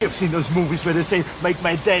You've seen those movies where they say, make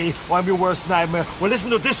my day, or I'm your worst nightmare. Well, listen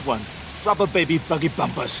to this one. Rubber baby buggy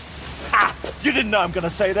bumpers. Ha! You didn't know I'm gonna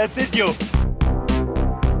say that, did you?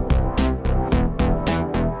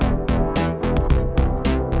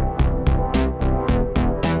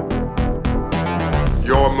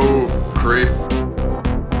 Your move, creep.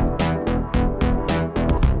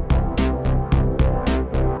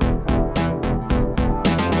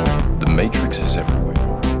 The Matrix is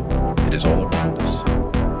everywhere. It is all around us.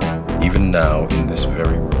 Even now, in this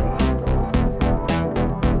very room.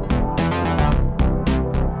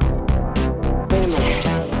 Wait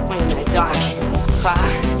a minute, Doc.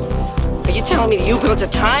 Are you telling me that you built a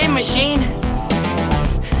time machine?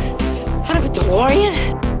 Out of a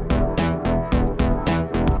DeLorean?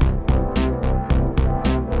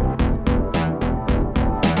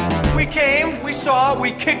 We came, we saw,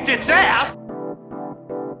 we kicked its ass.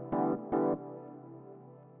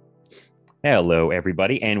 Hello,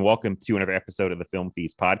 everybody, and welcome to another episode of the Film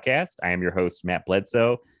Feast podcast. I am your host, Matt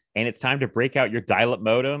Bledsoe, and it's time to break out your dial-up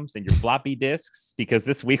modems and your floppy disks, because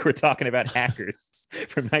this week we're talking about Hackers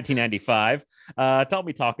from 1995. To help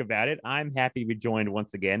me talk about it, I'm happy to be joined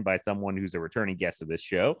once again by someone who's a returning guest of this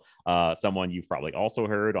show, someone you've probably also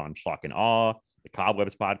heard on Shock and Awe, the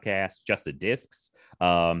Cobwebs podcast, Just the Discs.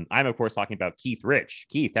 I'm, of course, talking about Keith Rich.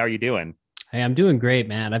 Keith, how are you doing? Hey, I'm doing great,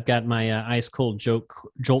 man. I've got my ice cold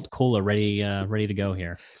Jolt Cola ready to go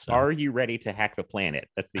here. So. Are you ready to hack the planet?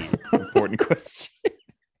 That's the important question.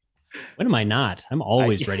 When am I not? I'm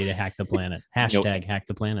always ready to hack the planet. Hashtag hack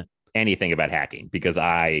the planet. Anything about hacking, because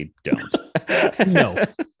I don't. No,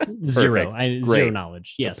 zero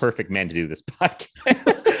knowledge. Yes, the perfect man to do this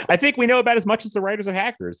podcast. I think we know about as much as the writers of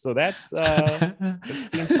Hackers, so that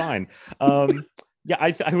seems fine. Yeah,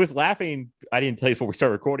 I was laughing. I didn't tell you before we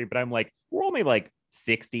started recording, but I'm like, we're only like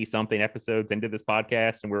 60 something episodes into this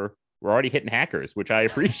podcast, and we're already hitting Hackers, which I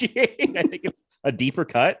appreciate. I think it's a deeper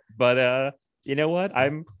cut, but you know what?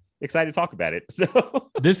 I'm excited to talk about it.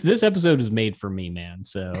 So this episode is made for me, man.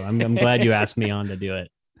 So I'm glad you asked me on to do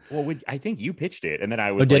it. Well, I think you pitched it, and then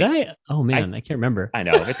I was. Oh, did I? Oh man, I can't remember. I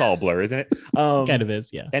know, it's all blur, isn't it? Kind of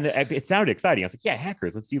is, yeah. And it sounded exciting. I was like, yeah,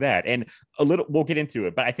 Hackers, let's do that. And a little, we'll get into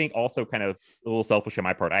it. But I think also kind of a little selfish on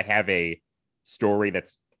my part, I have a story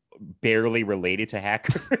that's barely related to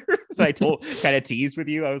Hackers. I kind of teased with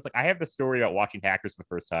you. I was like, I have the story about watching Hackers the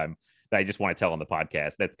first time that I just want to tell on the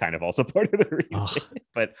podcast. That's kind of also part of the reason. Oh,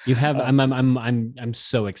 but you have, I'm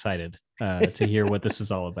so excited to hear what this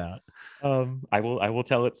is all about. I will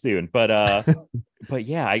tell it soon. But but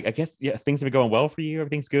yeah, I guess things have been going well for you.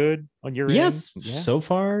 Everything's good on your end. Yes, yeah. So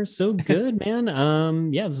far so good,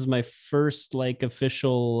 man. Yeah, this is my first like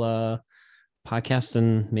official podcast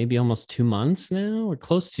in maybe almost 2 months now, or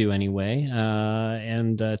close to anyway.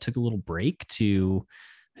 And took a little break to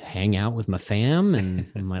hang out with my fam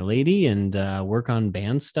and my lady and work on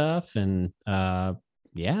band stuff, and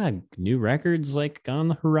new records like on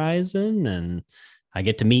the horizon, and I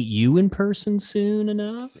get to meet you in person soon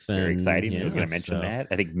enough. Very exciting. I was going to mention that.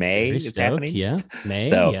 I think May is happening. Yeah, May.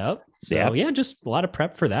 So, yep. So yeah, just a lot of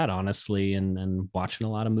prep for that, honestly, and watching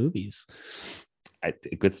a lot of movies.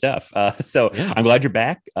 Good stuff. So yeah. I'm glad you're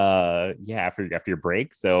back. After your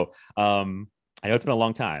break. So I know it's been a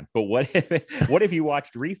long time, but what have you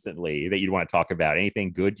watched recently that you'd want to talk about?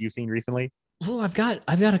 Anything good you've seen recently? Oh, I've got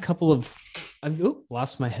a couple of.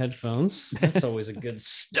 Lost my headphones. That's always a good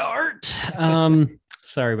start.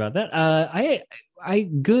 Sorry about that. I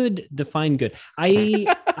good define good.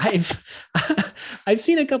 I've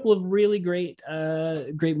seen a couple of really great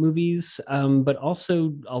movies, but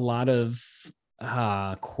also a lot of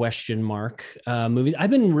question mark movies.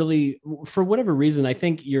 I've been really, for whatever reason, I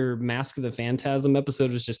think your Mask of the Phantasm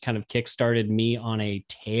episode has just kind of kickstarted me on a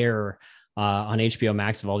tear on HBO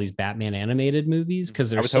Max of all these Batman animated movies, because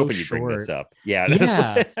they're so short. I was hoping you'd bring this up. Yeah.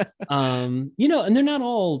 And they're not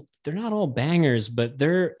all bangers, but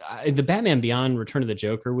the Batman Beyond Return of the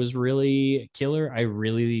Joker was really killer. I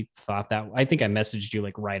really thought that. I think I messaged you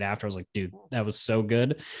like right after. I was like, dude, that was so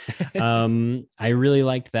good. I really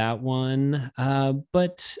liked that one.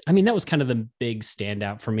 But I mean, that was kind of the big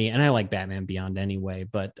standout for me. And I like Batman Beyond anyway,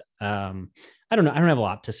 but I don't know. I don't have a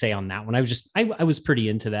lot to say on that one. I was pretty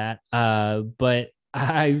into that. But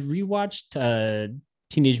I rewatched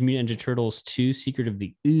Teenage Mutant Ninja Turtles 2: Secret of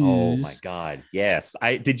the Ooze. Oh my God. Yes.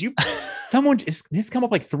 This come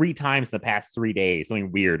up like 3 times in the past 3 days.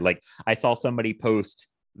 Something weird. Like I saw somebody post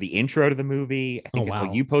the intro to the movie. I think I saw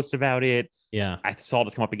you post about it. Yeah. I saw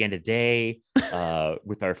this come up again today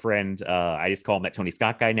with our friend. I just call him that Tony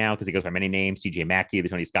Scott guy now because he goes by many names. TJ Mackey, the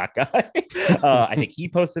Tony Scott guy. I think he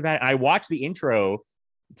posted about it. And I watched the intro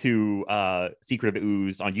to Secret of the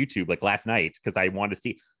Ooze on YouTube like last night because I wanted to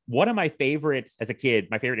see one of my favorites as a kid,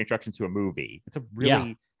 my favorite introduction to a movie. It's a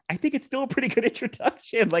really, I think it's still a pretty good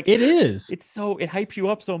introduction. Like it is. It's so, it hypes you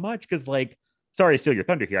up so much because like, sorry to steal your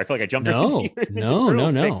thunder here. I feel like I jumped right into your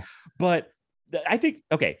Turtles thing. But I think,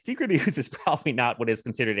 okay, Secret of the Ooze is probably not what is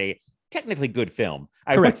considered a technically good film.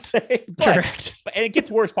 I would say. Correct. And it gets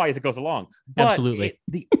worse probably as it goes along. But absolutely.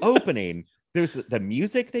 The opening, there's the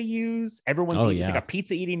music they use. Everyone's it's like a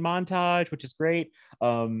pizza eating montage, which is great.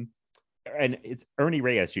 And it's Ernie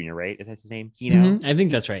Reyes Jr., right? Is that his name? I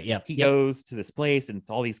think that's right. Yeah. He goes to this place and it's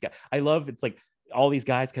all these guys. I love it's like all these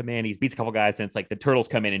guys come in, he beats a couple guys, and it's like the turtles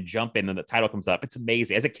come in and jump in, and the title comes up. It's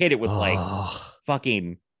amazing. As a kid, it was like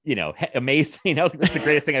fucking, amazing. I was like, that's the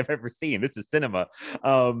greatest thing I've ever seen. This is cinema.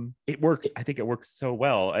 It works. I think it works so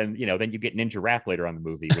well. And then you get Ninja Rap later on the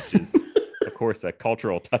movie, which is of course a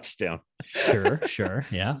cultural touchdown. Sure.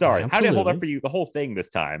 Yeah. Sorry. How did it hold up for you the whole thing this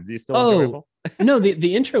time? Do you still enjoyable? No,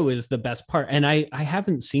 the intro is the best part. And I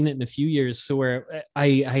haven't seen it in a few years. So where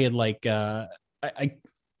I had like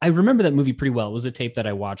I remember that movie pretty well. It was a tape that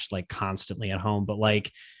I watched like constantly at home, but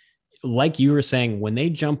like you were saying, when they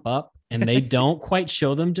jump up and they don't quite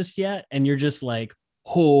show them just yet, and you're just like,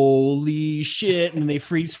 holy shit, and they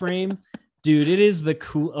freeze frame, dude, it is the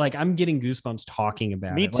cool, like I'm getting goosebumps talking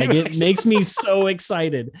about it. Like it makes me so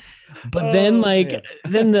excited. But then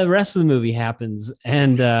then the rest of the movie happens.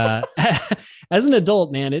 And as an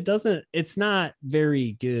adult, man, it's not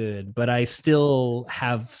very good, but I still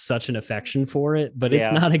have such an affection for it, but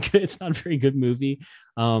it's not a very good movie.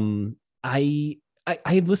 I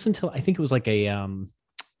had listened to, I think it was like a,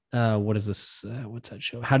 what is this? What's that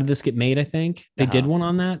show? How Did This Get Made? I think they did one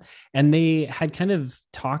on that, and they had kind of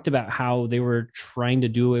talked about how they were trying to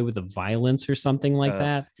do away with the violence or something like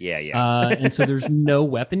that. And so there's no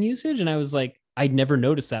weapon usage, and I was like, I'd never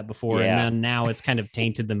noticed that before, and then now it's kind of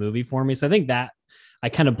tainted the movie for me. So I think that I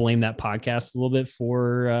kind of blame that podcast a little bit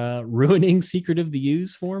for ruining Secret of the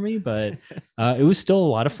Ooze for me, but it was still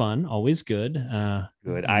a lot of fun. Always good.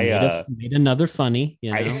 Good. Made another funny.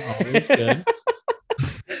 Always good.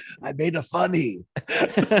 I made a funny.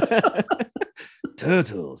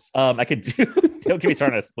 Turtles. I could do. Don't get me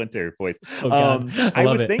started on a Splinter voice. I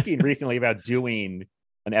was thinking recently about doing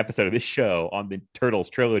an episode of this show on the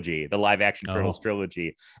Turtles trilogy, the live action Turtles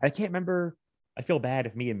trilogy. I can't remember. I feel bad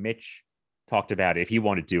if me and Mitch talked about it. If you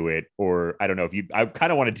want to do it, or I don't know if you. I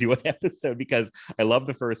kind of want to do an episode because I love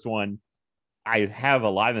the first one. I have a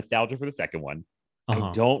lot of nostalgia for the second one.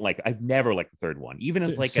 I've never liked the third one, even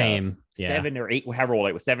as like a 7 or 8, however old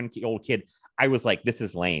I was, 7-year-old kid. I was like, this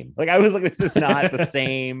is lame. Like I was like, this is not the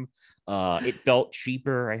same. It felt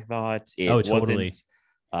cheaper. I thought it totally.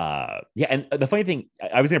 wasn't. And the funny thing,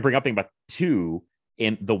 I was going to bring up thing about 2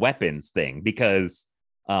 in the weapons thing, because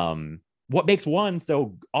what makes 1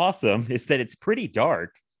 so awesome is that it's pretty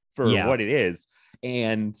dark for what it is.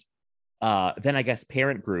 And then I guess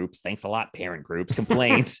parent groups, thanks a lot, parent groups,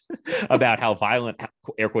 complained about how violent,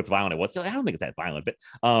 air quotes, violent it was. So I don't think it's that violent, but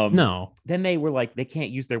no. Then they were like, they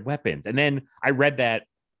can't use their weapons. And then I read that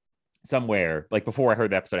somewhere, like before I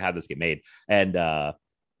heard the episode of How Did This Get Made? And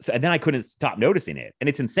then I couldn't stop noticing it. And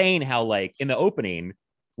it's insane how, like, in the opening,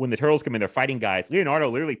 when the turtles come in, they're fighting guys.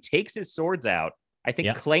 Leonardo literally takes his swords out, I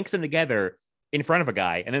think clanks them together in front of a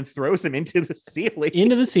guy, and then throws them into the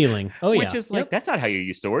ceiling. Which is like, that's not how you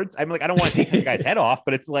use swords. I'm like, I don't want to take the guy's head off,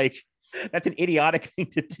 but it's like, that's an idiotic thing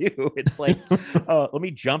to do. It's like, let me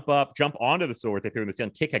jump onto the sword they threw in the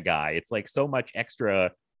ceiling, kick a guy. It's like so much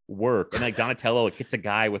extra work. And like Donatello hits a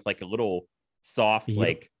guy with like a little soft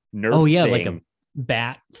like Nerf thing. Like a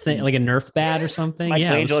bat thing, like a Nerf bat or something.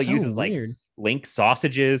 Michelangelo uses weird. Like Link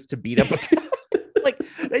sausages to beat up a like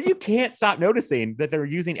that. You can't stop noticing that they're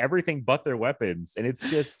using everything but their weapons, and it's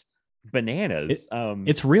just bananas.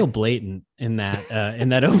 It's real blatant in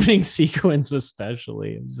that opening sequence,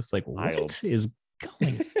 especially. It's just like, what is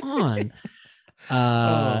going on?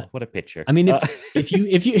 What a picture. I mean, if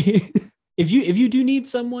you do need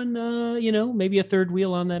someone, maybe a third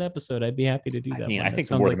wheel on that episode, I'd be happy to do that. I mean, I think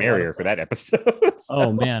the more the merrier for that episode. So.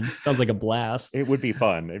 Oh man, sounds like a blast. It would be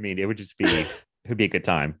fun. I mean, it would just be. It would be a good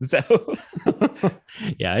time. So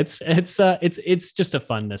yeah, it's just a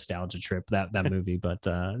fun nostalgia trip, that movie. But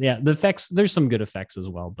the effects, there's some good effects as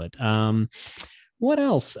well. But what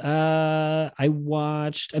else? I've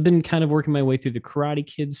been kind of working my way through the Karate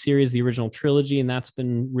Kid series, the original trilogy, and that's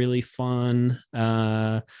been really fun.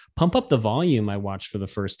 Pump Up the Volume, I watched for the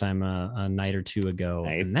first time a night or two ago.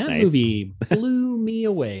 And that movie blew me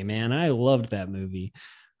away, man. I loved that movie.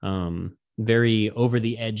 Very over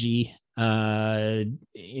the edgy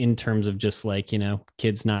in terms of just like,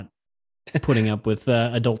 kids not putting up with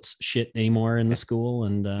adults shit anymore in the school,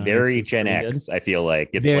 and Very it's Gen pretty X. good. I feel like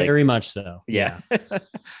it's Very like much so. yeah.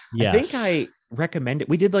 Yes. I think I recommended.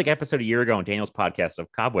 We did like episode a year ago on Daniel's podcast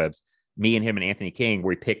of Cobwebs. Me and him and Anthony King, where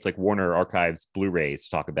we picked like Warner Archives Blu-rays to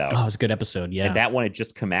talk about. Oh, it was a good episode. Yeah. And that one had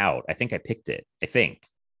just come out. I think I picked it. I think.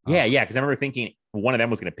 Yeah, yeah. Because I remember thinking one of them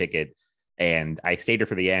was going to pick it, and I stayed there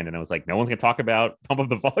for the end. And I was like, no one's going to talk about Pump Up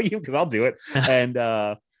the Volume because I'll do it. And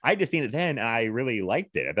I just seen it then, and I really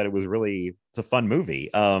liked it. I thought it's a fun movie.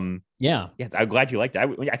 Yeah. I'm glad you liked it.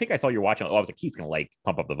 I think I saw you watching. Oh, I was like, he's going to like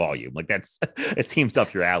Pump Up the Volume. Like that's it seems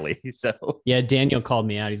up your alley. So yeah, Daniel called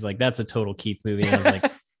me out. He's like, that's a total Keith movie. And I was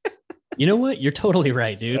like, you know what? You're totally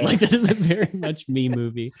right, dude. Like that is a very much me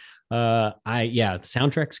movie. The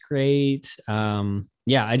soundtrack's great.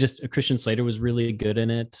 Christian Slater was really good in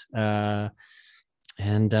it.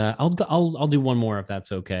 And I'll do one more if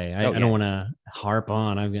that's okay. I don't want to harp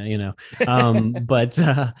on. But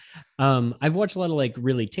I've watched a lot of like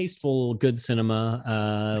really tasteful, good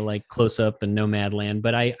cinema, like Close Up and Nomadland.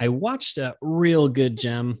 But I watched a real good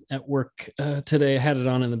gem at work today. I had it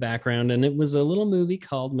on in the background, and it was a little movie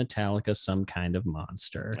called Metallica: Some Kind of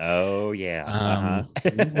Monster. Oh yeah,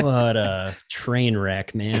 what a train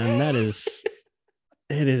wreck, man! That is.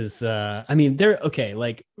 It is I mean, they're okay,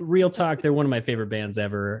 like real talk, they're one of my favorite bands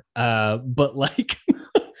ever. But like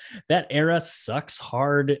that era sucks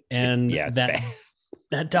hard, and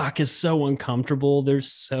that doc is so uncomfortable. They're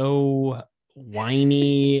so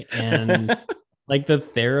whiny, and like the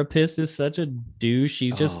therapist is such a douche.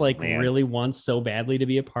 He's just really wants so badly to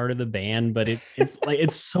be a part of the band, but it's like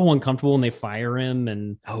it's so uncomfortable, and they fire him.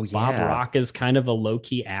 And Bob Rock is kind of a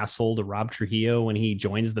low-key asshole to Rob Trujillo when he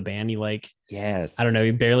joins the band. He I don't know,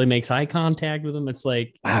 he barely makes eye contact with him. It's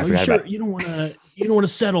like, wow, you don't want to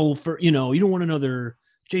settle for, you don't want another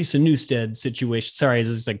Jason Newsted situation. Sorry,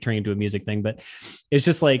 this is like turning into a music thing, but it's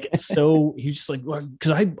just like, so he's just like, well,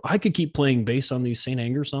 because I could keep playing bass on these Saint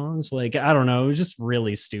Anger songs. Like, I don't know. It was just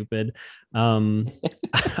really stupid. I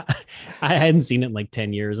hadn't seen it in like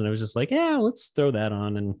 10 years, and I was just like, yeah, let's throw that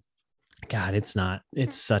on. And God,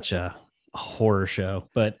 it's such a horror show,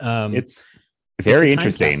 but it's very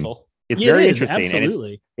interesting. It's very interesting.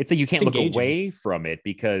 Absolutely. And it's like you can't look engaging. away from it,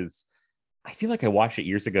 because I feel like I watched it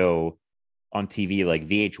years ago on TV. Like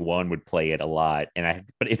VH1 would play it a lot,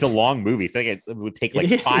 but it's a long movie, so it would take like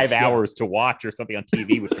 5 hours to watch or something on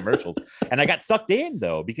TV with commercials. And I got sucked in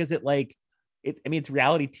though, because it's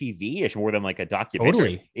reality TV-ish more than like a documentary.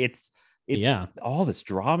 Totally. It's all this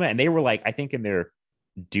drama, and they were like, I think in their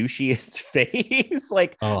douchiest phase.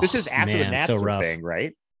 Like this is after the Napster thing,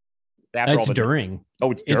 right? It's during.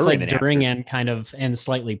 Oh, it's like the during Napster. and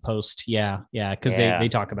slightly post. Yeah, because they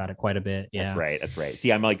talk about it quite a bit. Yeah, That's right.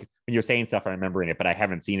 See, I'm like, when you're saying stuff, I'm remembering it, but I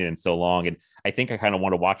haven't seen it in so long, and I think I kind of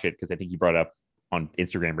want to watch it because I think you brought it up on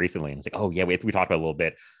Instagram recently, and it's like, oh yeah, we talked about it a little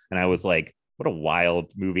bit, and I was like, what a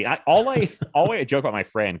wild movie. All I joke about my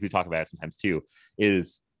friend, who talk about it sometimes too,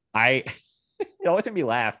 is it always made me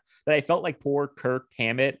laugh that I felt like poor Kirk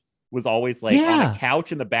Hammett was always like on a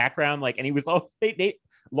couch in the background, like, and he was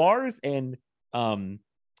Lars and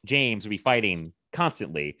James would be fighting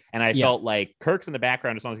constantly, and I felt like Kirk's in the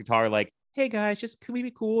background just on his guitar, like, hey guys, can we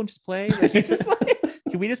be cool and just play? Like, he's just like,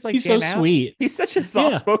 can we just like he's so jam out? sweet. He's such a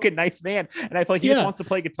soft-spoken, nice man, and I feel like he just wants to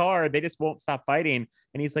play guitar. They just won't stop fighting,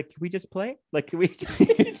 and he's like, can we just play? Like, can we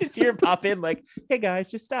just hear him pop in, like, hey guys,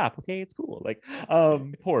 just stop, okay, it's cool. Like,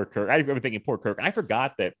 poor Kirk. I remember thinking, poor Kirk. I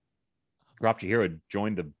forgot that Rob Trujillo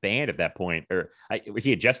joined the band at that point, or he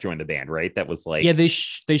had just joined the band, right? That was like, they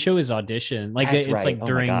show his audition, like it's right. Like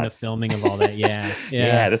during the filming of all that. Yeah.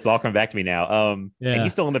 This is all coming back to me now. And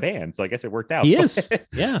he's still in the band, so I guess it worked out. He is.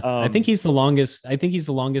 Yeah, I think he's the longest. I think he's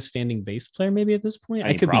the longest standing bass player, maybe at this point.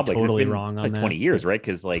 I could be totally wrong on like that. 20 years, right?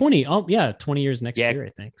 Because like 20. 20 years next year, I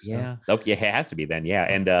think. So. Yeah. Okay, it has to be then. Yeah,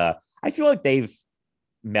 and I feel like they've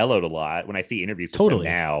mellowed a lot when I see interviews with them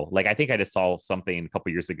now. Like, I think I just saw something a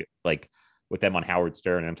couple years ago, like, with them on Howard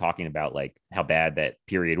Stern, and I'm talking about like how bad that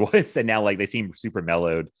period was, and now like they seem super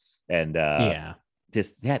mellowed, and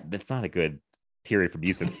that's not a good period for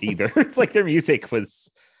music either. It's like their music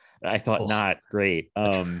was, I thought, not great,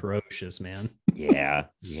 atrocious, man.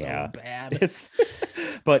 So bad.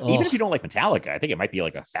 But even if you don't like Metallica, I think it might be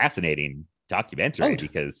like a fascinating documentary,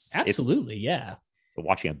 because absolutely, so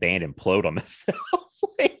watching a band implode on themselves,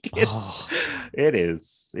 like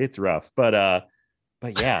it's rough, but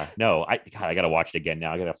yeah, no, I gotta watch it again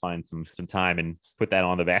now. I gotta find some time and put that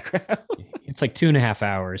on the background. It's like 2.5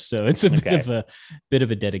 hours, so it's a bit of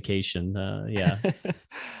a dedication.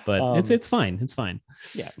 But it's fine. It's fine.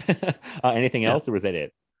 Yeah. Anything else, or was that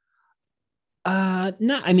it?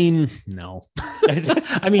 No. I mean, no.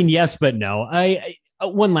 I mean, yes, but no.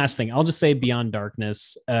 one last thing. I'll just say Beyond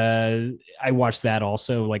Darkness. I watched that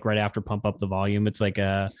also like right after Pump Up the Volume. It's like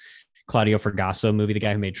a Claudio Fragasso movie, the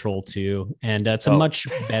guy who made Troll 2. And it's a much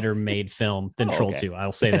better made film than Troll 2.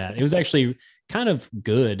 I'll say that. It was actually kind of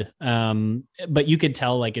good. But you could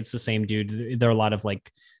tell like it's the same dude. There are a lot of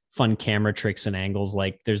like fun camera tricks and angles.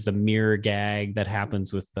 Like there's the mirror gag that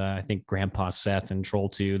happens with I think Grandpa Seth and Troll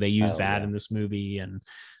 2. They use that in this movie. And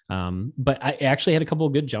but I actually had a couple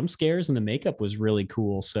of good jump scares and the makeup was really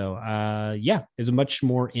cool. So it's a much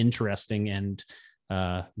more interesting and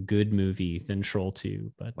good movie than Troll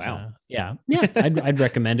 2. But I'd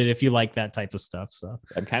recommend it if you like that type of stuff. So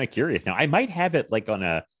I'm kind of curious now. I might have it like on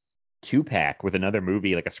a 2-pack with another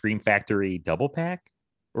movie, like a Scream Factory double pack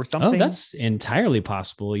or something. Oh, that's entirely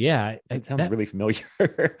possible. Yeah, it sounds really familiar.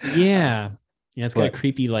 Yeah, it's got a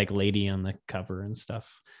creepy like lady on the cover and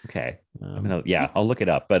stuff. Okay, I'll look it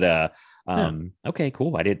up. But okay,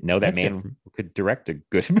 cool. I didn't know that man could direct a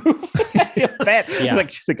good movie.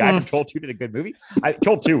 Like the guy from Troll 2 did a good movie.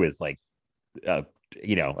 Troll 2 is like a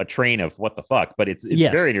train of what the fuck, but it's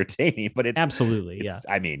very entertaining. But it's absolutely,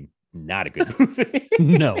 I mean, not a good movie.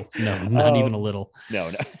 no, not even a little. No.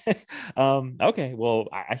 Okay, well,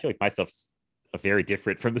 I feel like my stuff's very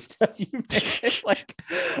different from the stuff you mentioned.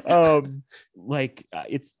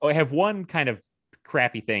 I have one kind of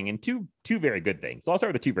crappy thing and two very good things. So I'll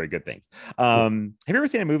start with the two very good things. Have you ever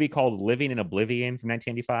seen a movie called Living in Oblivion from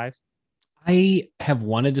 1985? I have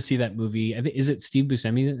wanted to see that movie. I think, is it Steve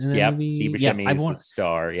Buscemi in that movie? Steve Buscemi is the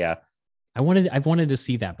star. Yeah, I've wanted to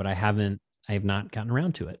see that, but I have not gotten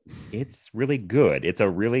around to it. It's really good. It's a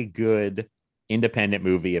really good independent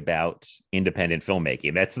movie about independent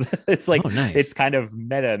filmmaking. It's like nice. It's kind of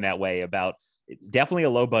meta in that way. It's definitely a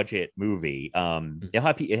low budget movie.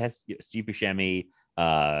 It has Steve Buscemi,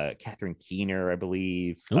 Catherine Keener, I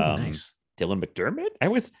believe. Nice. Dylan McDermott.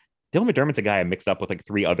 Dylan McDermott's a guy I mix up with like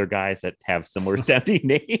 3 other guys that have similar sounding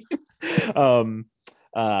names. I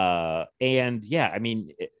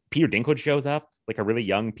mean, Peter Dinklage shows up, like a really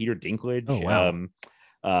young Peter Dinklage. Oh,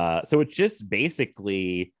 wow. So it's just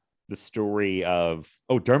basically the story of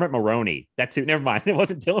Dermot Mulroney. That's who. Never mind. It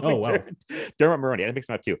wasn't Dylan McDermott. Wow. Dermot Mulroney. I mix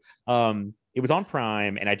them up too. It was on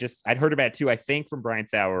Prime, and I'd heard about it too. I think from Brian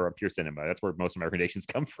Sauer of Pure Cinema. That's where most of my recommendations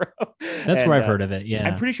come from. That's where I've heard of it. Yeah,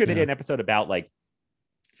 I'm pretty sure they did an episode about like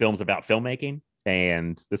films about filmmaking,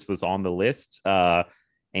 and this was on the list.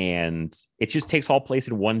 And it just takes all place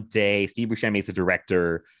in one day. Steve Buscemi is the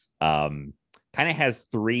director. Kind of has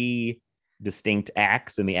 3 distinct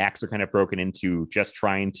acts, and the acts are kind of broken into just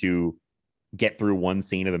trying to get through one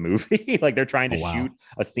scene of the movie. Like they're trying to shoot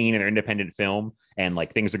a scene in their independent film, and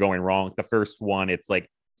like things are going wrong. The first one, it's like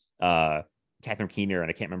Catherine Keener, and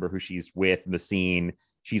I can't remember who she's with in the scene.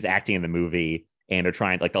 She's acting in the movie, and they're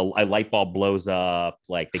trying, like a light bulb blows up,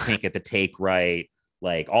 like they can't get the take right,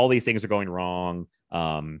 like all these things are going wrong.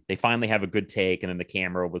 They finally have a good take, and then the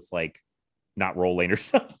camera was like not rolling or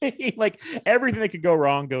something. Like everything that could go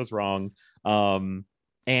wrong goes wrong. And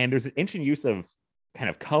there's an interesting use of kind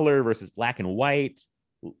of color versus black and white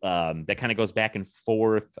that kind of goes back and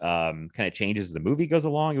forth, kind of changes as the movie goes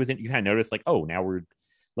along. You kind of notice like, now we're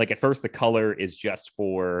like, at first the color is just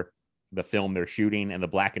for the film they're shooting, and the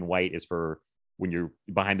black and white is for when you're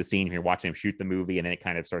behind the scene and you're watching them shoot the movie, and then it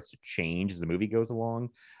kind of starts to change as the movie goes along.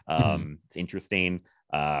 It's interesting.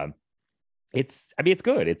 It's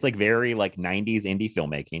good. It's like very like 90s indie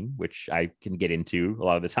filmmaking, which I can get into a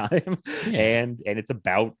lot of the time. And it's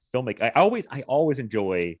about filmmaking. I always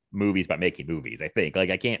enjoy movies about making movies. I think like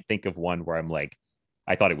I can't think of one where I'm like,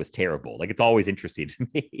 I thought it was terrible. Like it's always interesting to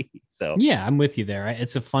me. So yeah, I'm with you there.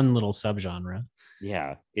 It's a fun little subgenre.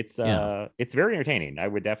 Yeah, it's very entertaining. I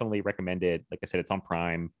would definitely recommend it. Like I said, it's on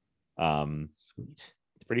Prime. Sweet.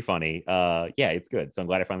 It's pretty funny. It's good. So I'm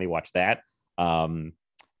glad I finally watched that.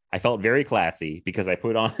 I felt very classy because I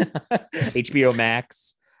put on HBO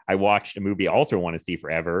Max. I watched a movie I also want to see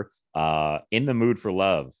forever, In the Mood for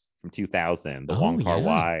Love from 2000, the Wong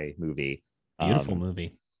Kar-wai movie. Beautiful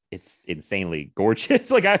movie. It's insanely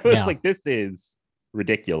gorgeous. Like I was like, this is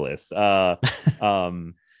ridiculous.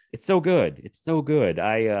 It's so good. It's so good.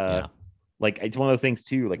 Like it's one of those things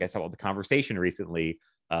too. Like I saw the conversation recently.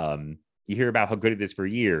 You hear about how good it is for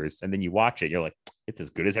years, and then you watch it, you're like, it's as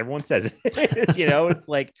good as everyone says it is. It's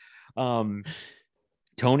like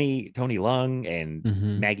Tony Leung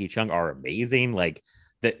and Maggie Chung are amazing. Like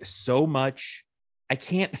that so much. I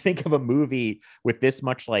can't think of a movie with this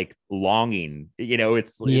much like longing.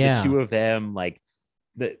 It's the two of them, like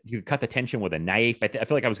you cut the tension with a knife. I feel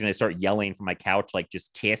like I was going to start yelling from my couch, like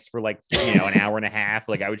just kiss for like, an hour and a half.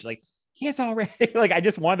 Like I was like, kiss already. Like I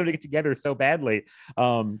just wanted them to get together so badly.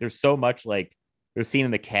 There's so much like the scene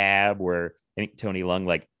in the cab where I think Tony Leung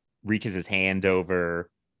like reaches his hand over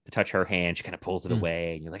to touch her hand. She kind of pulls it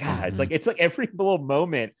away, and you're like, it's like every little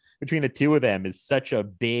moment between the two of them is such a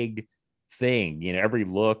big thing. You know, every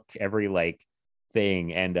look, every like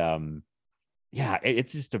thing, and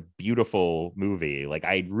it's just a beautiful movie. Like,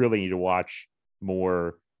 I really need to watch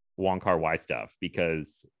more Wong Kar-wai stuff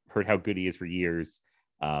because heard how good he is for years.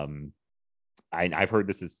 I've heard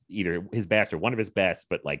this is either his best or one of his best,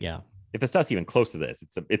 but like, if the stuff's even close to this,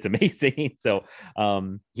 it's amazing. So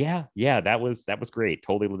that was great.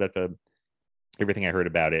 Totally lived up to everything I heard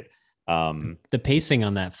about it. The pacing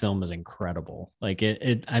on that film is incredible. Like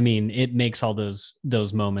it makes all those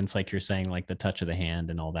moments, like you're saying, like the touch of the hand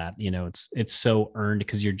and all that, you know, it's so earned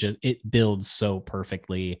because it builds so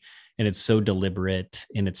perfectly, and it's so deliberate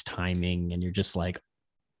in its timing, and you're just like,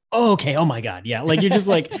 oh, okay, oh my God. Yeah. Like you're just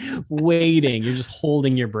like waiting, you're just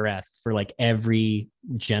holding your breath for like every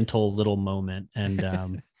gentle little moment.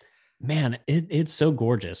 And man, it's so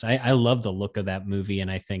gorgeous. I love the look of that movie.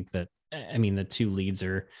 And I think that, I mean, the two leads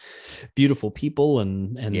are beautiful people,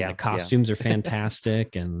 and the costumes are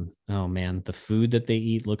fantastic. And oh man, the food that they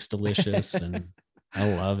eat looks delicious, and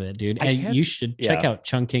I love it, dude. And you should check out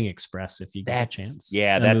Chungking Express if you get a chance.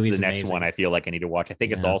 Yeah, that's the next one I feel like I need to watch. I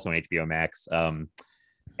think it's also on HBO Max.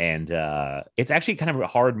 And it's actually kind of a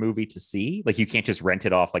hard movie to see. Like, you can't just rent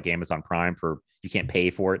it off like Amazon Prime you can't pay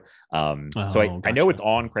for it. So I know it's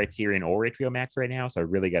on Criterion or HBO Max right now, so I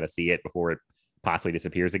really got to see it before it possibly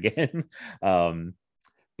disappears again.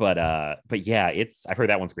 But yeah, I've heard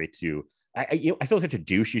that one's great too. I feel such a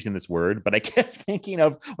douche using this word, but I kept thinking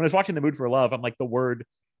of when I was watching The Mood for Love, I'm like, the word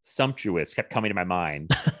sumptuous kept coming to my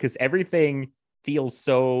mind because everything feels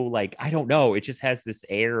so like, I don't know, it just has this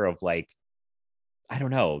air of like, I don't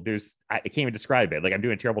know. I can't even describe it. Like, I'm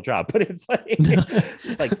doing a terrible job, but it's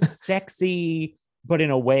like sexy, but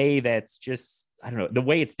in a way that's just, I don't know, the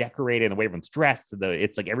way it's decorated and the way everyone's dressed.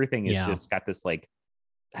 It's like everything is just got this like,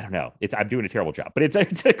 I don't know. I'm doing a terrible job, but it's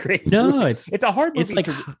a great movie. It's a hard movie. It's like,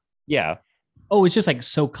 Oh, it's just like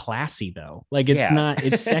so classy though. Like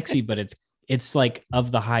it's sexy, but it's like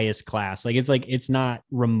of the highest class. Like it's not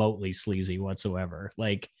remotely sleazy whatsoever.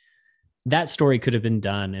 Like, that story could have been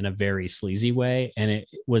done in a very sleazy way, and it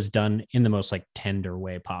was done in the most like tender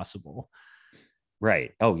way possible.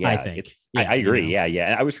 Right. Oh yeah. I think. I agree. You know?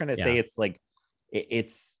 Yeah. I was trying to say it's like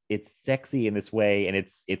it's sexy in this way, and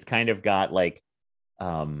it's kind of got like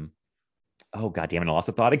oh god damn it, I lost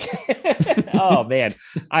the thought again. Oh man,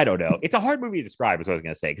 I don't know. It's a hard movie to describe is what I was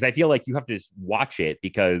gonna say, because I feel like you have to just watch it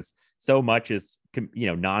because so much is,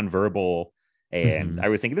 you know, nonverbal. And I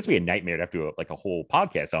was thinking this would be a nightmare to have to do a whole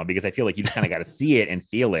podcast on, because I feel like you just kind of got to see it and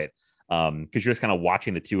feel it, because you're just kind of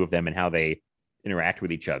watching the two of them and how they interact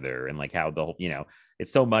with each other, and like how the whole, you know,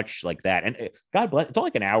 it's so much like that. And God bless, it's only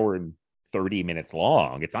like an hour and 30 minutes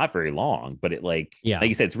long. It's not very long, but it like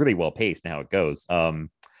you said, it's really well paced and how it goes.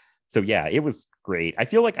 So yeah, it was great. I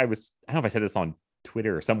feel like I don't know if I said this on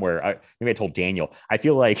Twitter or somewhere. Maybe I told Daniel. I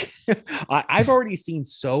feel like I've already seen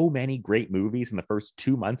so many great movies in the first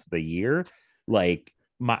 2 months of the year. Like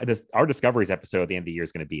our Discoveries episode at the end of the year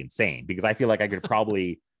is going to be insane, because I feel like I could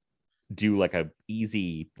probably do like a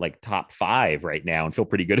easy like top 5 right now and feel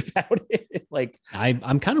pretty good about it. Like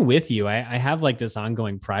I'm kind of with you. I have like this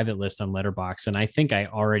ongoing private list on Letterboxd, and I think I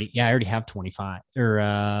already have 25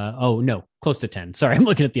 or close to 10. Sorry, I'm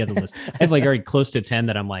looking at the other list. I have like already close to 10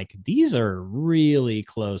 that I'm like, these are really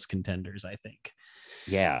close contenders, I think.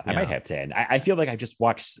 Yeah, I might have 10. I feel like I've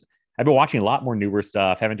been watching a lot more newer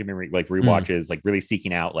stuff. Haven't been like rewatches, like really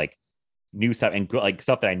seeking out like new stuff and like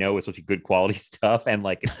stuff that I know is such good quality stuff, and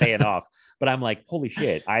like it's paying off. But I'm like, holy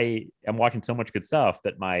shit, I am watching so much good stuff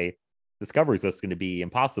that my Discoveries list is going to be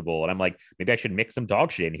impossible. And I'm like, maybe I should mix some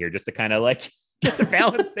dog shit in here just to kind of like just to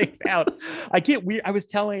balance things out. I was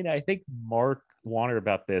telling, I think Mark Warner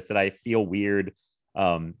about this, that I feel weird.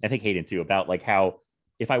 I think Hayden too, about like how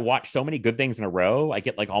if I watch so many good things in a row, I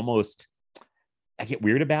get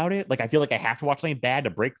weird about it. Like, I feel like I have to watch something bad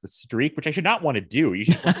to break the streak, which I should not want to do. You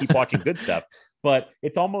should keep watching good stuff. But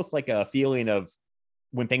it's almost like a feeling of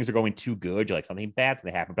when things are going too good, you're like, something bad's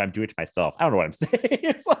going to happen, but I'm doing it to myself. I don't know what I'm saying.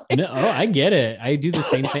 It's like... No, I get it. I do the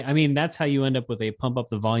same thing. I mean, that's how you end up with a Pump Up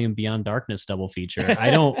the Volume Beyond Darkness double feature.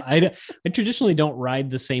 I traditionally don't ride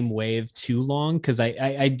the same wave too long, because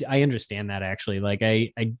I understand that actually. Like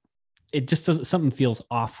it just doesn't, something feels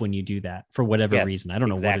off when you do that for whatever reason. I don't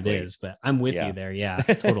know what it is, but I'm with you there. Yeah,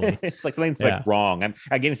 totally. It's like something's like wrong. I'm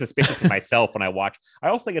getting suspicious of myself when I watch. I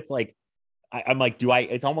also think it's like, I'm like,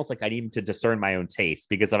 it's almost like I need to discern my own taste,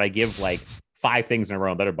 because if I give like 5 things in a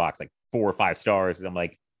row on Letterboxd, like 4 or 5 stars, and I'm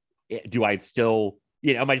like, do I still,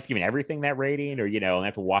 you know, am I just giving everything that rating, or, you know, and I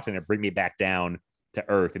have to watch it and bring me back down to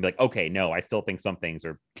earth and be like, okay, no, I still think some things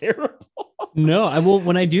are terrible. No, I will.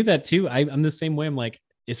 When I do that too, I'm the same way. I'm like,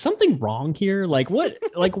 is something wrong here? Like what?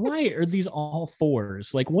 Like why are these all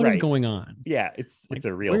fours? Like what is Right. going on? Yeah, it's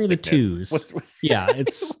a real. Where are the sickness. twos? Yeah,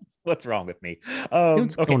 it's what's wrong with me?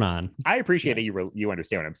 what's Okay. going on? I appreciate that you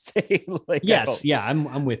understand what I'm saying. Like, Yes, yeah,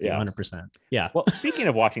 I'm with you Yeah. 100%. Yeah. Well, speaking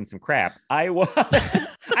of watching some crap, I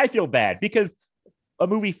feel bad because a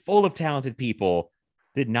movie full of talented people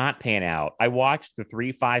did not pan out. I watched the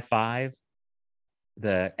 355,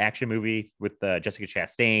 the action movie with Jessica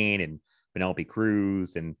Chastain and Penelope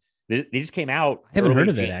Cruz, and they just came out. I haven't early heard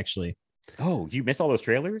of it Jan- actually. Oh, you missed all those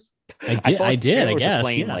trailers? I thought the I trailers were guess.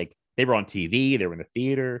 playing, Yeah. like they were on TV, they were in the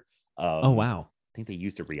theater. Oh wow. I think they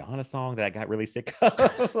used a Rihanna song that I got really sick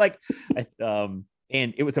of.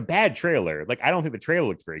 And it was a bad trailer. Like, I don't think the trailer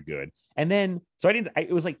looked very good. And then, so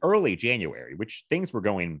it was like early January, which things were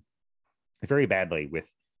going very badly with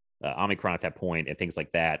Omicron at that point and things like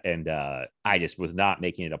that. And I just was not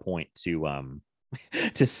making it a point to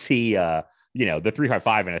to see, the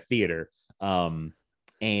 355 in a theater. But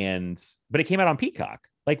it came out on Peacock,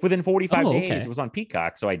 like within 45 days, it was on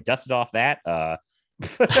Peacock. So I dusted off that,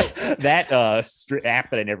 that app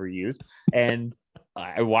that I never used. And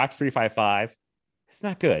I watched 355. It's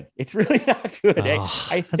not good. It's really not good.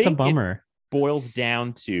 I think that's a bummer. It boils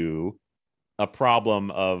down to a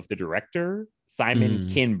problem of the director, Simon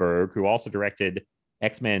Kinberg, who also directed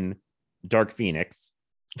X-Men Dark Phoenix,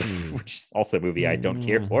 which is also a movie I don't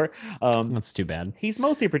care for. That's too bad. He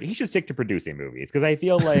should stick to producing movies, because I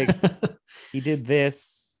feel like he did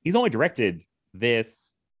this. He's only directed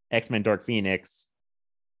this, X-Men Dark Phoenix,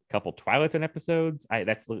 a couple Twilight Zone episodes.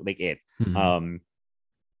 That's like it.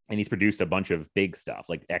 And he's produced a bunch of big stuff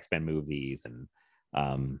like X-Men movies and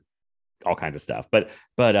all kinds of stuff. But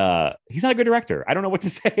he's not a good director. I don't know what to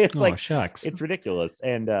say. It's shucks. It's ridiculous.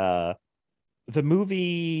 And the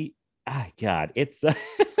movie, God, it's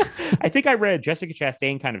I think I read Jessica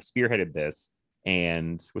Chastain kind of spearheaded this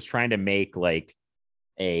and was trying to make like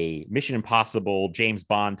a Mission Impossible James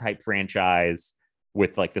Bond type franchise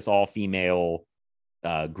with like this all-female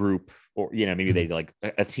group, or maybe they like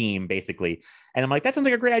a team basically. And I'm like, that sounds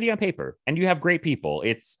like a great idea on paper, and you have great people.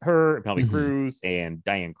 It's her, Penelope Cruz, and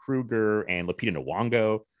Diane Kruger, and Lupita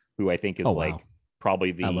Nyong'o, who I think is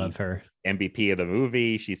probably the I love her MVP of the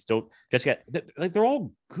movie. She's still Jessica, like they're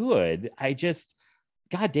all good. I just,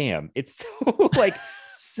 goddamn, it's so like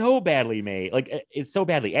so badly made, like it's so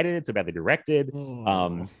badly edited, so badly directed.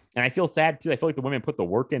 And I feel sad too. I feel like the women put the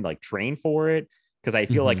work in to like train for it, because I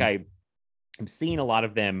feel like I'm seeing a lot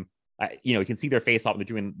of them. You can see their face off when they're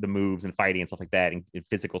doing the moves and fighting and stuff like that, and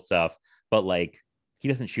physical stuff. But like, he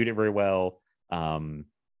doesn't shoot it very well. And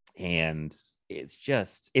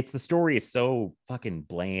it's the story is so fucking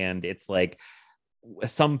bland. It's like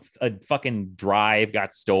a fucking drive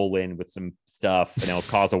got stolen with some stuff and it'll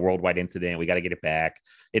cause a worldwide incident. We got to get it back.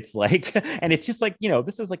 It's like, and it's just like,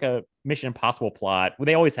 this is like a Mission Impossible plot where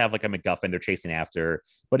they always have like a MacGuffin they're chasing after,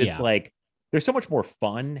 but it's like, there's so much more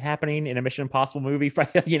fun happening in a Mission Impossible movie.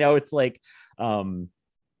 It's like,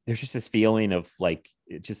 there's just this feeling of like,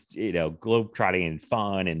 globetrotting and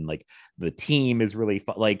fun. And like, the team is really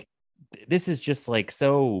fun. Like, this is just like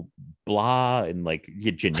so blah and like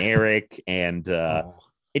generic. And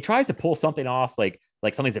it tries to pull something off, like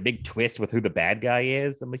something's a big twist with who the bad guy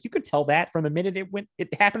is. I'm like, you could tell that from the minute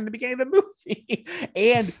it happened at the beginning of the movie.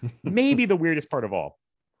 And maybe the weirdest part of all,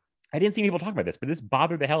 I didn't see people talk about this, but this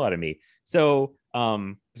bothered the hell out of me. So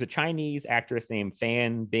there's a Chinese actress named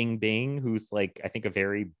Fan Bingbing, who's like, I think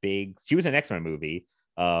she was in an X-Men movie.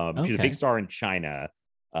 She's a big star in China.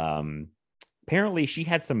 Apparently she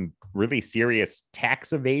had some really serious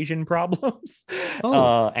tax evasion problems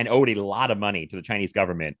and owed a lot of money to the Chinese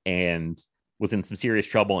government, and was in some serious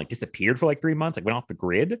trouble, and disappeared for like 3 months, like went off the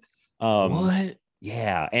grid. What?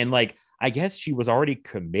 Yeah. And like, I guess she was already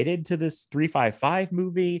committed to this 355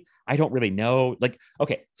 movie. I don't really know. Like,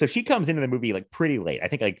 okay, so she comes into the movie like pretty late. I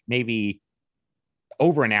think like maybe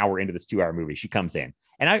over an hour into this 2-hour movie, she comes in.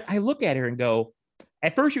 And I look at her and go,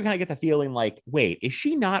 at first you kind of get the feeling like, wait, is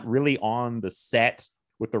she not really on the set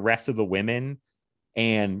with the rest of the women?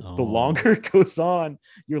 And the longer it goes on,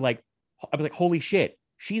 you're like, I was like, holy shit,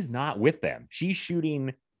 she's not with them. She's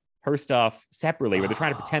shooting her stuff separately, where they're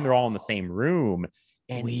trying to pretend they're all in the same room.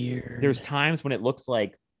 And weird. There's times when it looks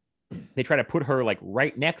like they try to put her like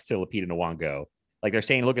right next to Lupita Nyong'o. Like they're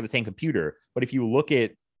saying, look at the same computer. But if you look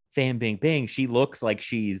at Fan Bingbing, she looks like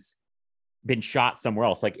she's been shot somewhere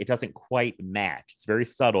else. Like it doesn't quite match. It's very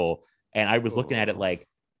subtle. And I was looking at it like,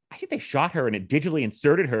 I think they shot her and it digitally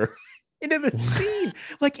inserted her into the scene.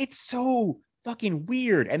 Like, it's so fucking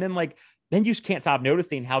weird. And then like then you can't stop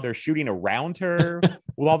noticing how they're shooting around her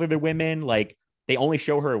with all the other women. Like they only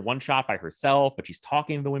show her one shot by herself, but she's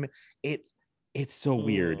talking to the women. It's so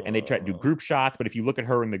weird. And they try to do group shots, but if you look at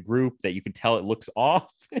her in the group, that you can tell it looks off.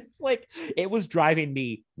 It's like, it was driving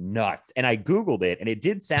me nuts. And I Googled it, and it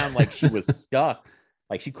did sound like she was stuck.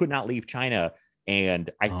 Like she could not leave China. And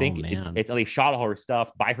I think it's they shot all her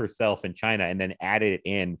stuff by herself in China and then added it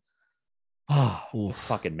in. Oh, it's a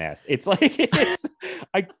fucking mess. It's like,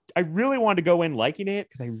 I really wanted to go in liking it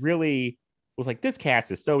because I really was like, this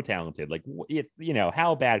cast is so talented. Like, it's, you know,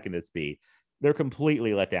 how bad can this be? They're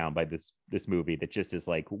completely let down by this movie that just is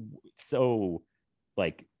like, so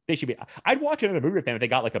like, they should be. I'd watch another movie with them if they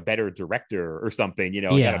got like a better director or something, you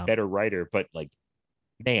know, got a better writer. But like,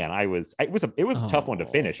 man, it was a tough one to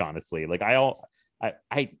finish, honestly. Like I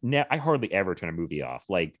hardly ever turn a movie off.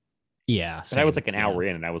 Like, yeah, but I was like an hour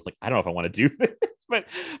in, and I was like, I don't know if I want to do this,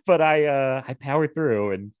 but I powered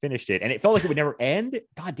through and finished it, and it felt like it would never end.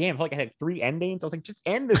 God damn, I felt like I had 3 endings. I was like, just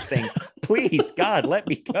end this thing, please, God, let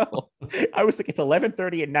me go. I was like, it's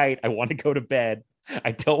 11:30 at night. I want to go to bed.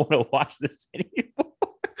 I don't want to watch this anymore.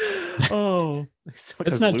 Oh,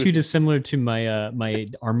 it's not too dissimilar to my my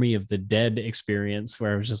Army of the Dead experience,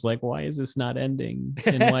 where I was just like, why is this not ending?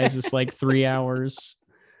 And why is this like 3 hours?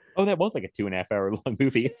 Oh, that was like a 2.5 hour long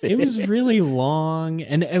movie. It was really long.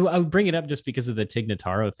 And I would bring it up just because of the Tig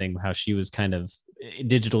Notaro thing, how she was kind of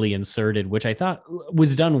digitally inserted, which I thought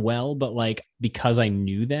was done well. But like, because I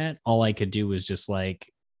knew that, all I could do was just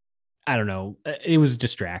like, I don't know, it was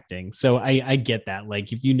distracting. So I get that.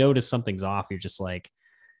 Like, if you notice something's off, you're just like,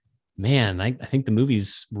 man, I think the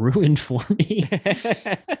movie's ruined for me.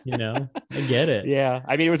 You know, I get it. Yeah.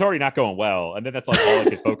 I mean, it was already not going well. And then that's like all I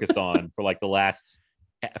could focus on for like the last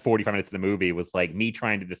 45 minutes of the movie was like me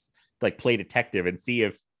trying to just like play detective and see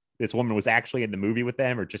if this woman was actually in the movie with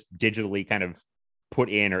them or just digitally kind of put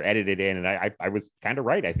in or edited in. And I was kind of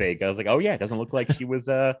right. I think I was like, oh yeah, it doesn't look like she was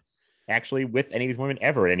actually with any of these women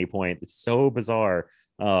ever at any point. It's so bizarre.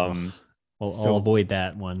 Well, I'll avoid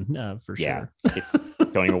that one for sure.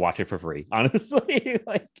 Don't even watch it for free, honestly.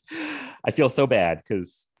 Like, I feel so bad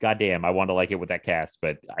because goddamn, I want to like it with that cast,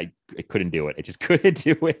 but I couldn't do it. I just couldn't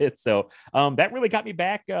do it. So that really got me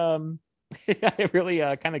back. I really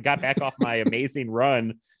kind of got back off my amazing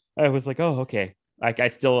run. I was like, oh, okay. I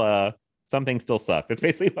still some things still suck. That's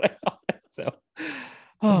basically what I thought. So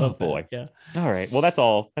oh boy. Yeah. All right. Well, that's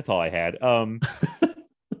all I had.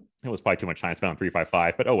 It was probably too much time spent on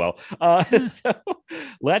 355, but oh well. So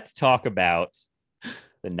let's talk about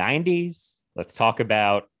the 90s. Let's talk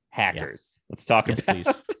about Hackers. Yeah. Let's talk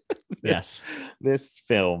about this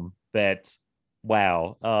film that,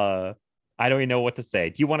 wow. I don't even know what to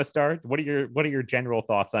say. Do you want to start? What are your general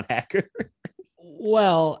thoughts on Hackers?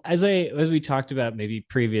 Well, as we talked about maybe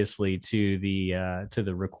previously to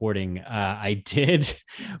the recording, I did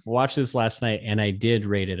watch this last night and I did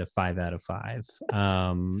rate it a 5 out of 5.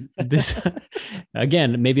 This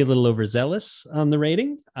again, maybe a little overzealous on the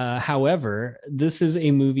rating. However, this is a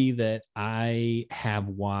movie that I have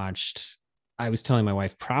watched. I was telling my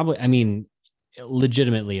wife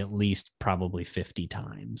legitimately at least probably 50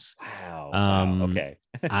 times. Wow. Okay.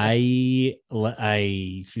 I'm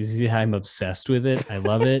obsessed with it. I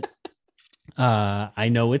love it. I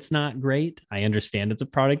know it's not great. I understand it's a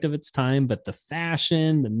product of its time, but the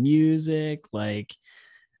fashion, the music, like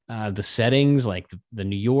the settings, like the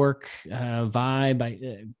New York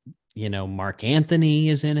vibe, Mark Anthony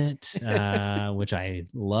is in it, which I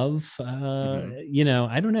love.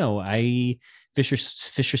 I don't know. Fisher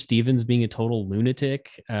Stevens being a total lunatic.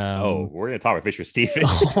 We're going to talk about Fisher Stevens.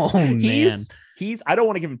 Oh, man. He's I don't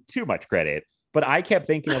want to give him too much credit, but I kept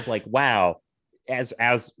thinking of like, wow, as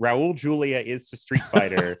Raul Julia is to Street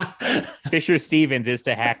Fighter, Fisher Stevens is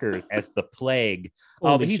to Hackers as the Plague.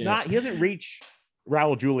 But he doesn't reach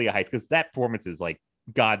Raul Julia heights because that performance is like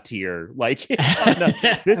God tier. Like,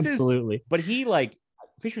 absolutely. But he like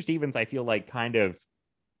Fisher Stevens, I feel like kind of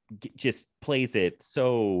just plays it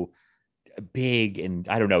so big, and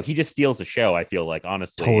I don't know, he just steals the show, I feel like,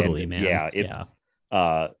 honestly. Totally, and, man. Yeah,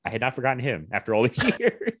 I had not forgotten him after all these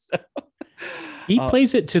years. He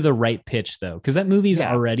plays it to the right pitch though, because that movie's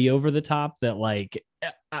already over the top. That like,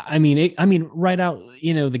 I mean, right out,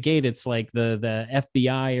 the gate, it's like the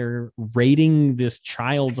FBI are raiding this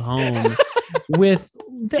child's home with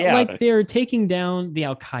like they're taking down the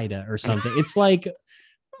Al Qaeda or something. It's like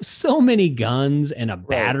so many guns and a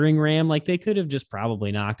battering ram. Like they could have just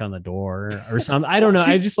probably knocked on the door or something. I don't know.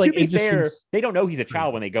 I just like, it just seems... they don't know he's a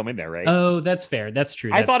child when they go in there, right? Oh, that's fair. That's true.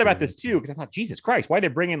 I thought about this too, because I thought, Jesus Christ, why are they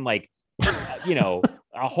bringing like,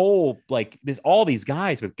 a whole like there's all these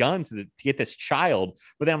guys with guns to get this child,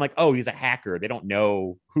 but then I'm like, oh, he's a hacker. They don't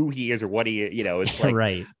know who he is or what he, it's like,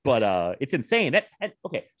 right. But it's insane that. And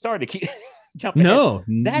okay, sorry to keep jumping. No,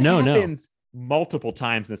 that no, happens multiple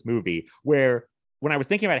times in this movie. Where when I was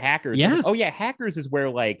thinking about hackers, I was like, oh yeah, hackers is where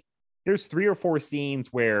like there's 3 or 4 scenes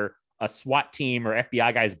where a SWAT team or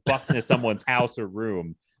FBI guys bust into someone's house or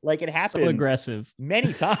room. Like it happens so aggressive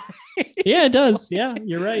many times. Yeah, it does. Yeah,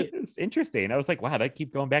 you're right. It's interesting. I was like, wow, I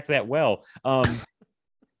keep going back to that well. I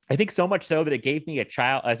think so much so that it gave me as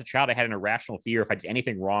a child, I had an irrational fear if I did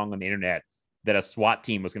anything wrong on the internet that a SWAT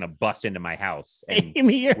team was going to bust into my house and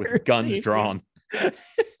with guns drawn.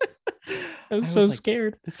 I'm so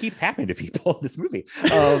scared. This keeps happening to people in this movie.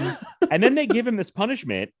 And then they give him this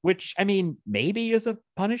punishment, which I mean, maybe is a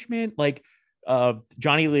punishment. Like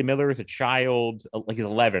Johnny Lee Miller is a child, like he's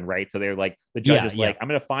 11, right? So they're like, the judge is like, I'm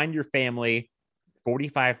going to find your family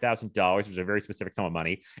 $45,000, which is a very specific sum of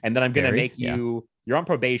money. And then I'm going to make you're on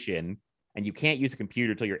probation and you can't use a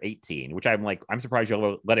computer until you're 18, which I'm like, I'm surprised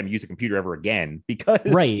you'll let him use a computer ever again because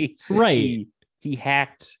he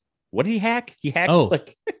hacked. What did he hack? He hacked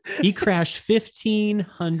like he crashed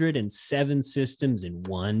 1,507 systems in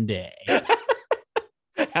one day.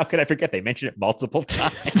 How could I forget? They mentioned it multiple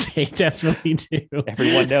times. They definitely do.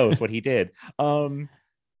 Everyone knows what he did.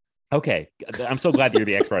 Okay, I'm so glad that you're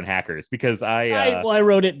the expert on hackers because I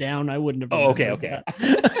wrote it down. I wouldn't have. Okay.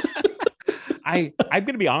 I'm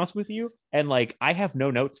gonna be honest with you, and like I have no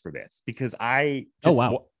notes for this because I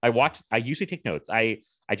usually take notes. I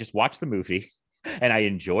just watched the movie and I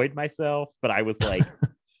enjoyed myself, but I was like,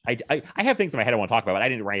 I have things in my head I want to talk about, but I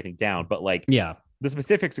didn't write anything down. But like, the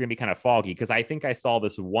specifics are gonna be kind of foggy because I think I saw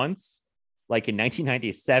this once, like in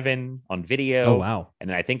 1997 on video. Oh wow! And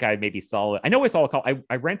then I think I maybe saw it. I know I saw it.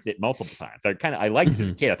 I rented it multiple times. I liked it as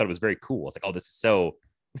a kid. I thought it was very cool. It's like, oh, this is so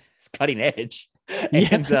it's cutting edge.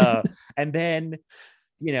 And then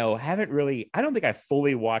haven't really. I don't think I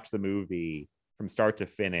fully watched the movie from start to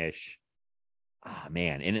finish. Ah,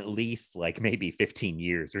 man, in at least like maybe 15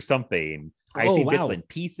 years or something. I've seen bits and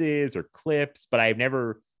pieces or clips, but I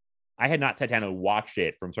had not sat down and watched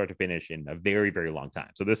it from start to finish in a very, very long time.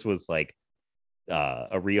 So this was like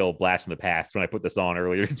a real blast in the past when I put this on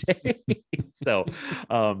earlier today. So,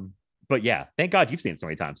 but yeah, thank God you've seen it so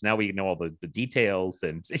many times. Now we know all the details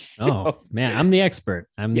and. Man, I'm the expert.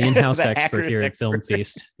 I'm the in-house expert here at Film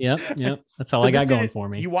Feast. Yep. That's all I got going for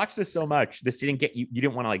me. You watched this so much. This didn't get you. You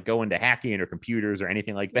didn't want to like go into hacking or computers or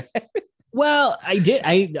anything like that. Well, I did.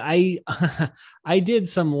 I did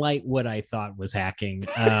some light what I thought was hacking,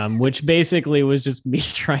 which basically was just me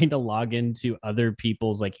trying to log into other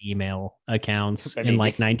people's like email accounts in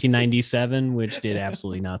like 1997, which did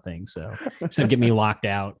absolutely nothing. So except get me locked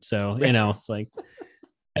out. So it's like,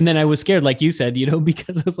 and then I was scared, like you said,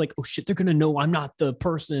 because I was like, oh shit, they're gonna know I'm not the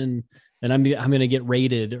person, and I'm gonna get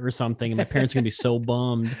raided or something, and my parents are gonna be so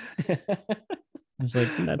bummed. I was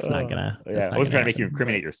like, that's not gonna. I wasn't trying to make you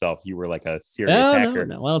incriminate yourself. You were like a serious hacker.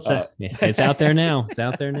 No. Well, it's out there now. It's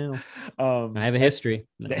out there now. I have a history.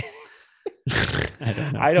 No.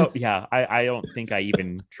 I don't know. I don't think I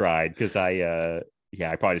even tried because I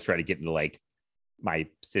probably just tried to get into like my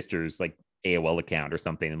sister's like AOL account or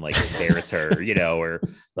something and like embarrass her, or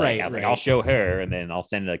like I was like, I'll show her and then I'll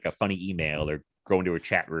send like a funny email or go into a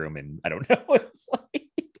chat room and I don't know what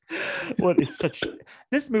it's like.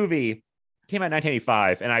 This movie came out in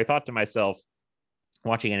 1985, and I thought to myself,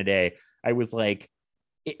 watching it today, I was like,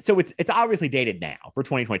 it's obviously dated now for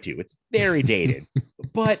 2022. It's very dated,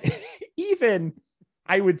 but even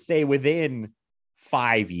I would say within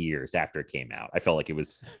 5 years after it came out, I felt like it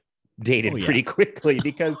was dated pretty quickly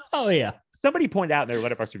because somebody pointed out in their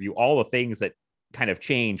Letterboxd review all the things that kind of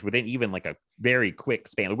changed within even like a very quick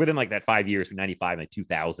span, within like that 5 years from 95 and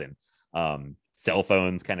 2000. Cell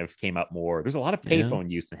phones kind of came up more. There's a lot of payphone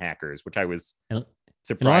use in hackers, which I was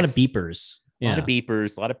surprised. And a lot of beepers. A lot of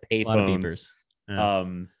beepers, a lot of payphones. A lot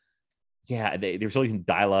of beepers. They were still using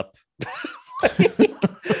dial-up. I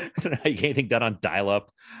don't know how you get anything done on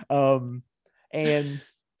dial-up. And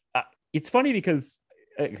it's funny because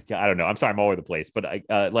I don't know. I'm sorry, I'm all over the place, but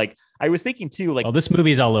I was thinking too, like, this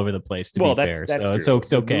movie's all over the place. To be fair, so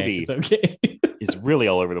it's okay. It's okay. It's really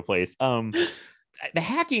all over the place. The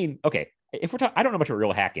hacking. Okay. If we're talking, I don't know much about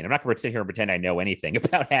real hacking. I'm not going to sit here and pretend I know anything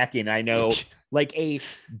about hacking. I know like a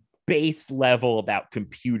base level about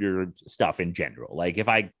computer stuff in general. Like if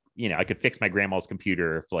I could fix my grandma's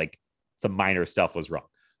computer if like some minor stuff was wrong.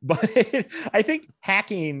 But I think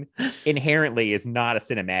hacking inherently is not a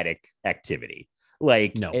cinematic activity.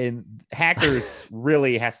 Like, no. And hackers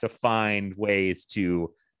really has to find ways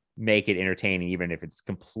to make it entertaining, even if it's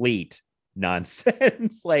complete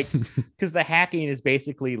nonsense. Like, because the hacking is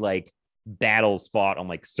basically like battles fought on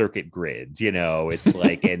like circuit grids, it's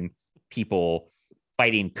like, and people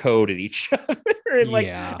fighting code at each other,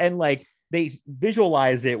 and like they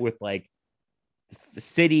visualize it with like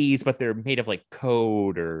cities, but they're made of like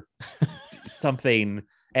code or something.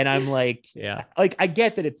 And I'm like, like I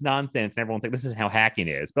get that it's nonsense and everyone's like, this is how hacking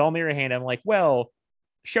is, but on the other hand, I'm like, well,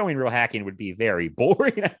 showing real hacking would be very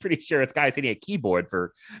boring. I'm pretty sure it's guys hitting a keyboard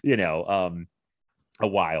for a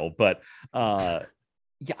while, but I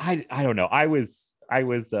don't know.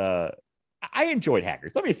 I enjoyed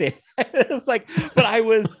Hackers, let me say it's like, but I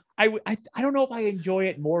don't know if I enjoy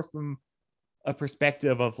it more from a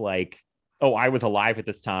perspective of like, oh, I was alive at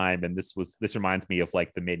this time and this reminds me of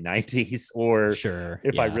like the mid-90s, or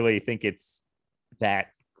if I really think it's that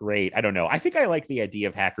great. I don't know. I think I like the idea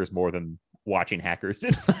of Hackers more than watching Hackers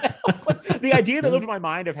itself. The idea that lived in my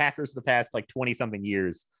mind of Hackers the past like 20 something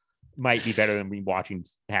years might be better than me watching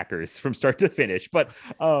Hackers from start to finish. But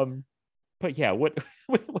yeah, what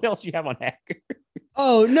else do you have on Hackers?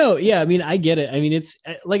 Oh no, yeah, I mean, I get it. I mean, it's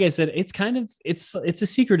like I said, it's kind of it's a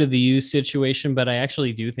secret of the use situation, but I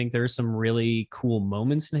actually do think there's some really cool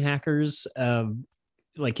moments in Hackers,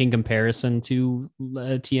 like in comparison to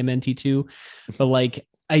TMNT2. But like,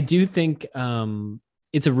 I do think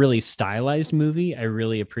it's a really stylized movie. I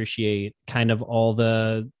really appreciate kind of all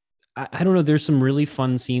the I don't know. There's some really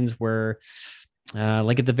fun scenes where.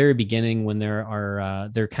 Like at the very beginning when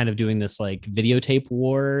they're kind of doing this like videotape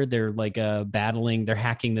war, they're like they're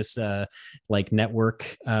hacking this like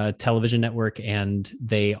network, television network, and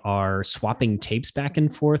they are swapping tapes back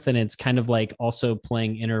and forth, and it's kind of like also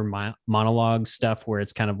playing inner monologue stuff where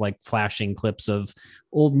it's kind of like flashing clips of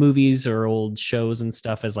old movies or old shows and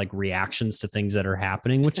stuff as like reactions to things that are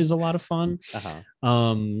happening, which is a lot of fun.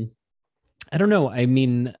 I don't know. I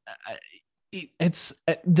mean, it's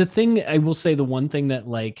the thing. I will say the one thing that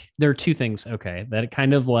like there are two things that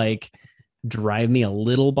kind of like drive me a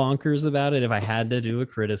little bonkers about it. If I had to do a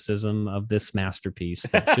criticism of this masterpiece,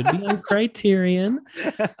 that should be on Criterion.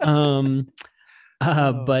 But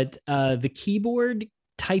the keyboard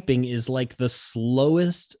typing is like the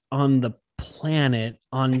slowest on the planet,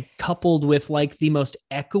 coupled with like the most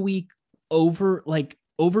echoey,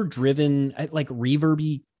 overdriven, like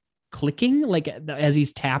reverby clicking, like as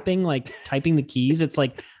he's tapping, like typing the keys. It's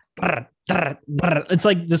like it's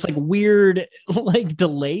like this like weird like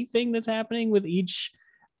delay thing that's happening with each.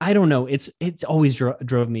 I don't know. It's always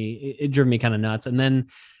drove me kind of nuts. And then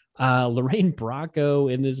Lorraine Bracco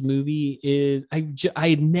in this movie is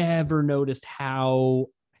I never noticed how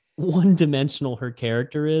one-dimensional her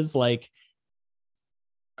character is. Like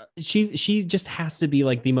she just has to be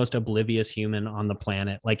like the most oblivious human on the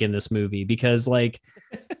planet, like in this movie, because like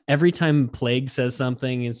every time Plague says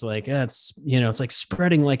something, it's like it's like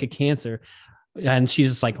spreading like a cancer, and she's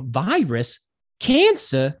just like, virus,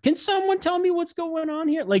 cancer, can someone tell me what's going on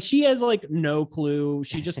here? Like she has like no clue.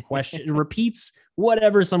 She just repeats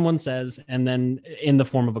whatever someone says, and then in the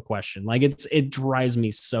form of a question. Like it drives me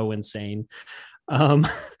so insane.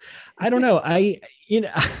 I don't know. I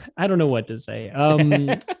don't know what to say.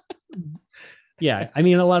 Yeah, I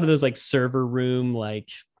mean, a lot of those like server room, like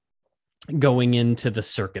going into the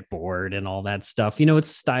circuit board and all that stuff, it's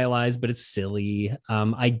stylized, but it's silly.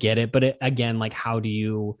 I get it. But again, like, how do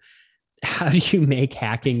you make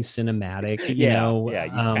hacking cinematic? You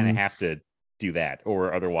kind of have to do that,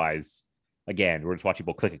 or otherwise, again, we're just watching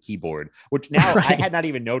people click a keyboard, which now I had not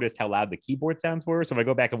even noticed how loud the keyboard sounds were. So if I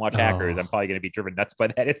go back and watch Hackers, I'm probably going to be driven nuts by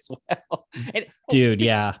that as well. And, dude,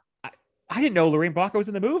 yeah. I didn't know Lorraine Bracco was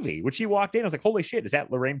in the movie. When she walked in, I was like, holy shit, is that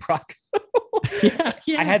Lorraine Bracco?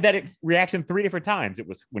 I had that reaction 3 different times. It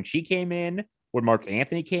was when she came in, when Mark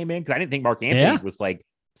Anthony came in, because I didn't think Mark Anthony was like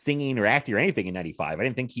singing or acting or anything in 95. I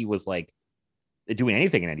didn't think he was like doing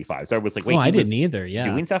anything in 95. So I was like, wait, I didn't either. Yeah.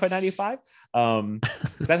 Doing stuff at 95. Because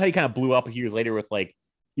that's how he kind of blew up a few years later with like,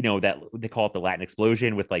 that they call it the Latin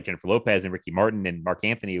explosion with like Jennifer Lopez and Ricky Martin and Mark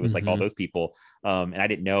Anthony. It was like all those people. And I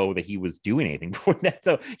didn't know that he was doing anything before that.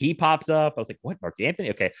 So he pops up. I was like, what, Mark Anthony?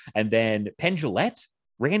 Okay. And then Penn Jillette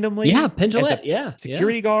randomly. Yeah, Penn Jillette.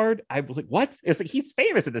 Security guard. I was like, what? It was like, he's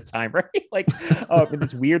famous at this time, right? Like in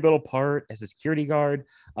this weird little part as a security guard.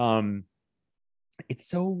 It's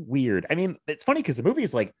so weird. I mean, it's funny because the movie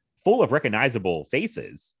is like full of recognizable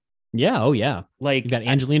faces. Yeah. Oh, yeah. Like you got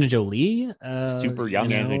Angelina Jolie, super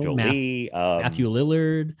young Angelina Jolie, Matthew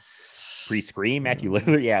Lillard, pre-Scream Matthew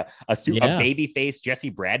Lillard. Yeah, a baby face Jesse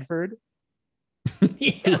Bradford.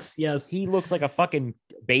 yes. He looks like a fucking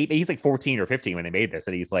baby. He's like 14 or 15 when they made this,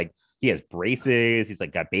 and he's like he has braces. He's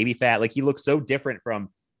like got baby fat. Like he looks so different from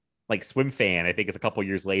like Swim Fan. I think it's a couple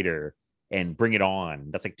years later. and Bring It On.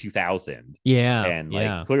 That's like 2000. Yeah. And like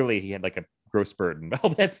yeah. clearly he had like a growth spurt and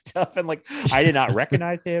all that stuff. And like I did not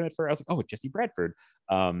recognize him at first. I was like, oh, Jesse Bradford.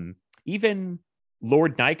 Even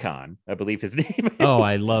Lord Nikon, I believe his name is. Oh,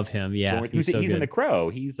 I love him. Yeah. He's in The Crow.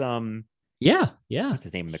 He's yeah. what's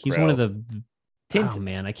his name in The Crow? He's one of the Tintin. Oh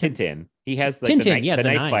man, I can't. Tintin. He has like Tintin, the the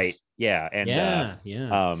knife knives. fight. Yeah. And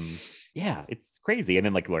yeah, it's crazy. And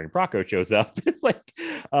then like Lauren Bracco shows up, like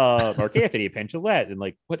Mark Anthony, Penn Jillette, and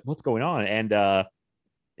like what's going on? And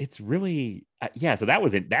it's really yeah. So that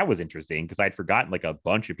was interesting because I'd forgotten like a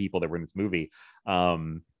bunch of people that were in this movie.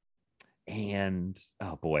 And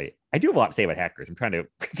oh boy, I do have a lot to say about Hackers. I'm trying to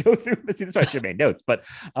go through this. That's why I should have made notes. But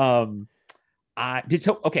I did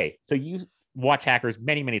so. Okay, so you watch Hackers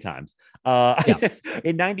many times.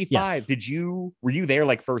 In 95, Yes. were you there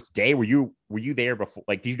like first day? Were you there before?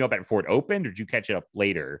 Like, did you know about it before it opened, or did you catch it up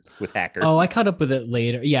later with Hackers? Oh, I caught up with it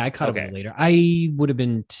later. Yeah, I caught up with it later. I would have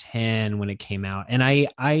been 10 when it came out, and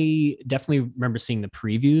I definitely remember seeing the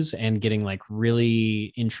previews and getting like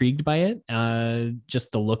really intrigued by it.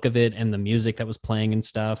 Just the look of it and the music that was playing and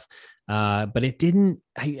stuff. But it didn't.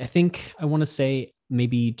 I think I want to say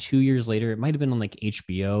maybe 2 years later, it might have been on like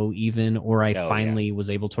HBO even, or I finally was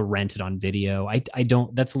able to rent it on video. I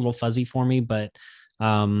don't. That's a little fuzzy for me, but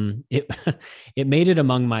it it made it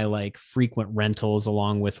among my like frequent rentals,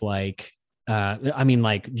 along with like I mean,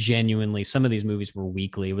 like genuinely some of these movies were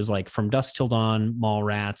weekly. It was like From Dusk Till Dawn,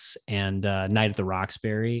 Mallrats, and Night at the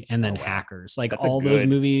Roxbury, and then Hackers. Like That's all those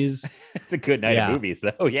movies. It's a good night of movies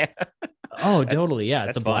though. Yeah. Oh, totally. Yeah,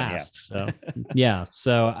 it's a blast. Fun, yeah.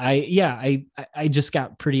 So I just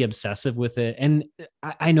got pretty obsessive with it, and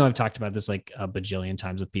I know I've talked about this like a bajillion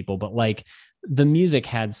times with people, but like the music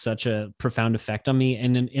had such a profound effect on me,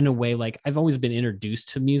 and in a way, like I've always been introduced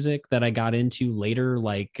to music that I got into later,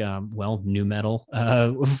 like new metal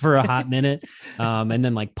for a hot minute, and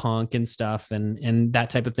then like punk and stuff, and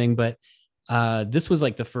that type of thing. But this was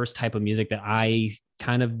like the first type of music that I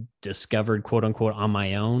kind of discovered, quote unquote, on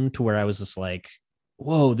my own, to where I was just like,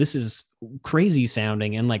 whoa, this is crazy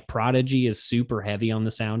sounding. And like Prodigy is super heavy on the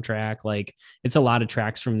soundtrack. Like it's a lot of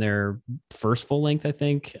tracks from their first full length, I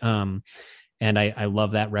think. And I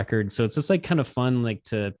love that record. So it's just like kind of fun, like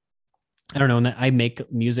to, I don't know. And I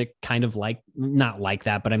make music kind of like, not like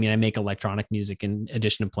that, but I mean, I make electronic music in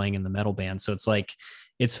addition to playing in the metal band. So it's like,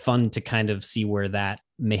 it's fun to kind of see where that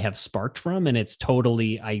may have sparked from. And it's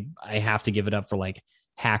totally, I have to give it up for like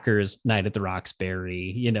Hackers, Night at the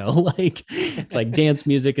Roxbury, you know, like dance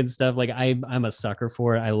music and stuff. Like I'm a sucker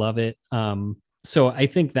for it. I love it. So I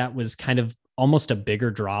think that was kind of almost a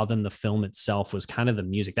bigger draw than the film itself, was kind of the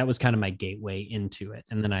music. That was kind of my gateway into it.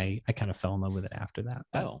 And then I kind of fell in love with it after that.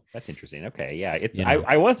 But, oh, that's interesting. Okay. Yeah. It's, you know.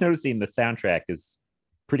 I was noticing the soundtrack is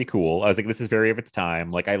pretty cool. I was like, this is very of its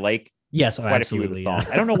time. Like I like quite a few of the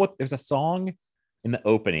songs. I don't know what, there's a song in the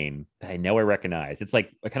opening that I know I recognize. It's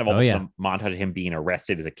like kind of almost a montage of him being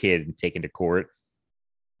arrested as a kid and taken to court.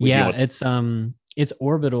 It's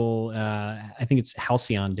Orbital. I think it's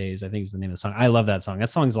Halcyon Days, I think is the name of the song. I love that song. That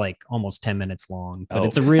song's like almost 10 minutes long, but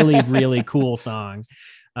it's a really, really cool song.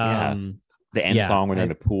 The end song when they're in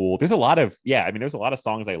the pool. There's a lot of, there's a lot of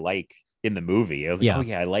songs I like in the movie. I was like,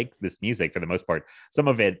 I like this music for the most part. Some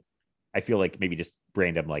of it, I feel like maybe just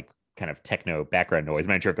random, like kind of techno background noise.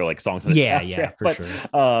 I'm not sure if they're like songs in the soundtrack, for but,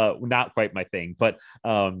 sure. Not quite my thing, but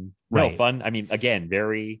no, fun. I mean, again,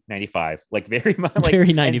 very 95, like very much like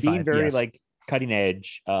very 95, being very like cutting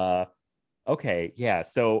edge. Okay, yeah.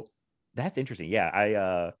 So that's interesting.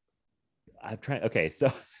 Yeah, I'm trying. Okay,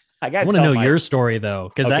 so I want to know your story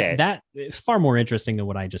though, because that is far more interesting than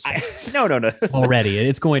what I just said. No. Already,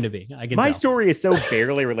 it's going to be. I can. My story is so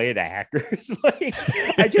barely related to Hackers. Like,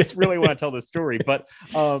 I just really want to tell the story. But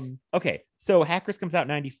okay. So Hackers comes out in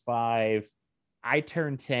 95. I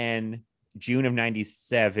turned 10 June of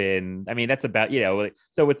 97. I mean, that's about,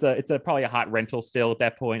 so it's a probably a hot rental still at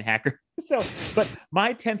that point, Hackers. So, but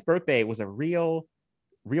my 10th birthday was a real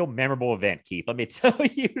memorable event, Keith. Let me tell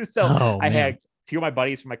you. So I had few of my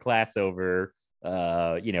buddies from my class over, we're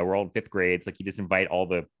all in 5th grade. It's like you just invite all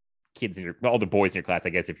the kids all the boys in your class, I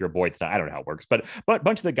guess, if you're a boy at the time. I don't know how it works, but a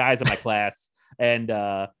bunch of the guys in my class, and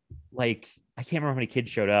like I can't remember how many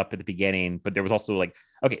kids showed up at the beginning, but there was also like,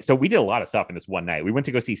 okay, so we did a lot of stuff in this one night. We went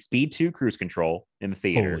to go see Speed 2 Cruise Control in the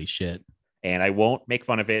theater. Holy shit. And I won't make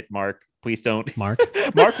fun of it, Mark. Please don't. Mark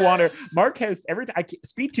Warner. Mark has every time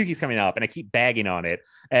Speed 2 keeps coming up, and I keep bagging on it.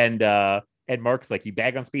 And Mark's like, you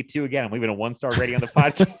bag on Speed 2 again? I'm leaving a 1-star rating on the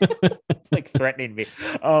podcast. Like threatening me.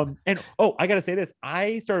 I gotta say this.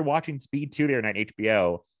 I started watching Speed 2 there on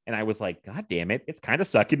HBO, and I was like, God damn it, it's kind of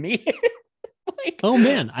sucking me. Like, Oh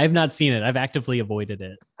man, I've not seen it. I've actively avoided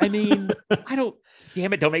it. I mean, I don't.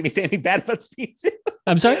 Damn it! Don't make me say anything bad about Speed 2.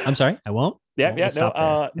 I'm sorry. I won't. Yeah, We'll stop there.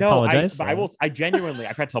 I no. apologize. I will. I genuinely.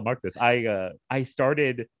 I tried to tell Mark this. I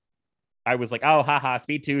started. I was like, oh, haha,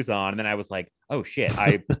 Speed 2's on. And then I was like, oh, shit.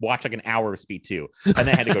 I watched like an hour of Speed 2. And then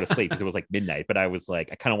I had to go to sleep because it was like midnight. But I was like,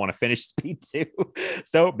 I kind of want to finish Speed 2.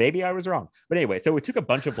 So maybe I was wrong. But anyway, so it took a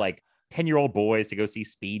bunch of like 10-year-old boys to go see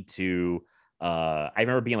Speed 2. I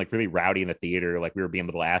remember being like really rowdy in the theater. Like we were being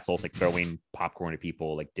little assholes, like throwing popcorn at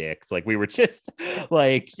people like dicks. Like we were just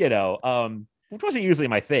like, which wasn't usually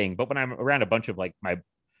my thing. But when I'm around a bunch of like my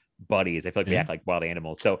buddies, I feel like we act like wild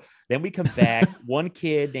animals. So then we come back. One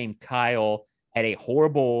kid named Kyle had a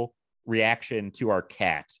horrible reaction to our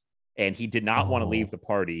cat, and he did not want to leave the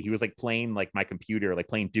party. He was like playing like my computer, like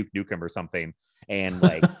playing Duke Nukem or something, and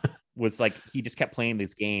like was like he just kept playing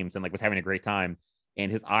these games and like was having a great time.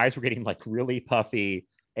 And his eyes were getting like really puffy,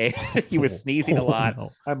 and he was sneezing a lot.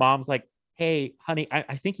 No. My mom's like, hey, honey,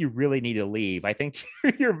 I think you really need to leave. I think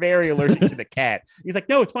you're very allergic to the cat. He's like,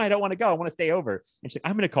 no, it's fine. I don't want to go. I want to stay over. And she's like,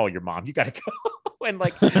 I'm going to call your mom. You got to go. And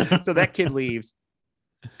like, so that kid leaves.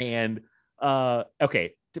 And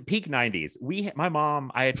okay, to peak 90s, my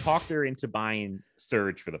mom, I had talked her into buying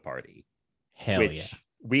Surge for the party. Hell yeah.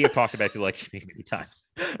 We have talked about it like many times.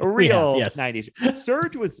 A real yes. 90s.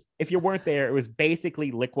 Surge was, if you weren't there, it was basically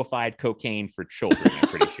liquefied cocaine for children, I'm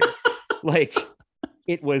pretty sure. Like,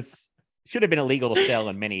 it was... should have been illegal to sell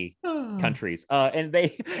in many countries.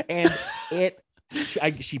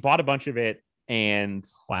 She bought a bunch of it, and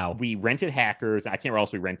wow, we rented Hackers. I can't remember what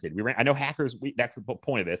else we rented. I know Hackers. That's the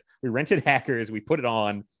point of this. We rented Hackers. We put it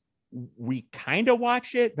on. We kind of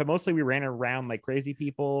watched it, but mostly we ran around like crazy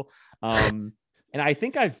people. And I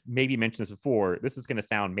think I've maybe mentioned this before. This is going to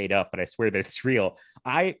sound made up, but I swear that it's real.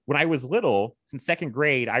 When I was little, since second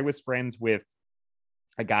grade, I was friends with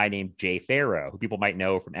a guy named Jay Farrow, who people might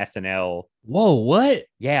know from SNL. Whoa, what?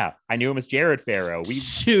 Yeah, I knew him as Jared Farrow.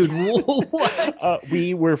 What?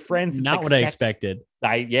 We were friends. Not like what I expected.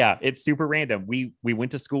 It's super random. We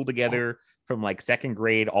went to school together from like second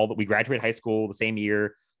grade. We graduated high school the same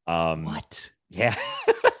year. What? Yeah.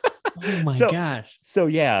 Oh my gosh.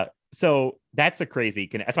 So that's a crazy.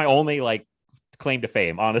 That's my only like claim to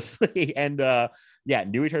fame, honestly. And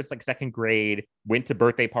knew each other since like second grade, went to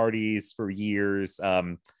birthday parties for years,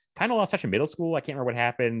 kind of lost touch in middle school. I can't remember what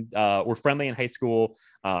happened. We're friendly in high school.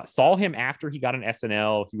 Saw him after he got an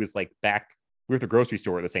SNL. He was like back, we were at the grocery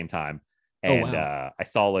store at the same time. And I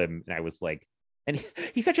saw him and I was like, and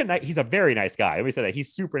he's a very nice guy. Let me say that.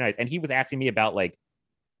 He's super nice. And he was asking me about like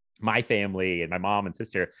my family and my mom and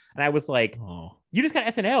sister. And I was like, you just got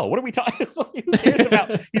SNL. What are we talking? Like, who cares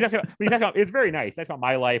about? He's asking about, it's very nice. That's about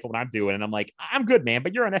my life and what I'm doing. And I'm like, I'm good, man,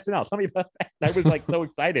 but you're on SNL. Tell me about that. And I was like, so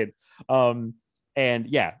excited. And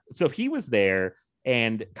yeah, so he was there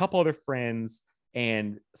and a couple other friends,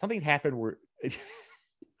 and something happened where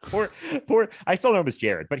poor, I still know him as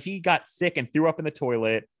Jared, but he got sick and threw up in the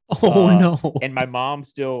toilet. No. And my mom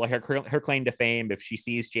still, like, her claim to fame, if she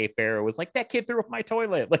sees Jay Farrow, was like, that kid threw up my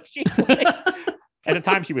toilet. Like, she's like, at the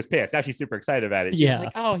time she was pissed. Now she's super excited about it. She's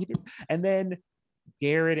like, oh, and then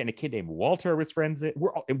Jared and a kid named Walter was friends.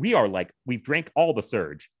 We are like, we've drank all the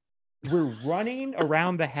Surge. We're running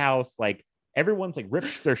around the house like everyone's like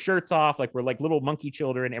ripped their shirts off, like we're like little monkey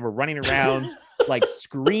children, and we're running around like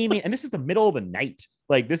screaming. And this is the middle of the night.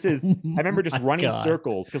 Like this is, I remember just running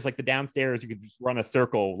circles because like the downstairs you could just run a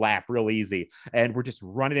circle lap real easy, and we're just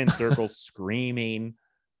running in circles screaming.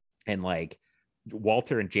 And like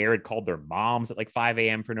Walter and Jared called their moms at like 5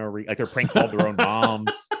 a.m. for no reason. Like they're prank called their own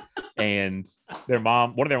moms. And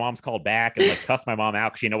one of their moms called back and like cussed my mom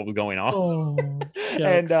out because she didn't know what was going on.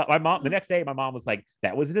 And my mom, the next day, my mom was like,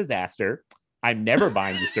 that was a disaster. I'm never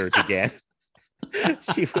buying you Surge again.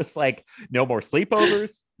 She was like, no more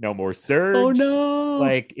sleepovers, no more Surge. Oh no.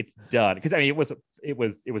 Like it's done. Because I mean, it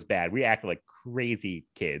was bad. We acted like crazy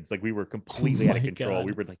kids. Like we were completely out of control. God.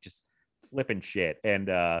 We were like just flipping shit. And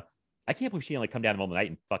I can't believe she didn't like come down in the middle of the night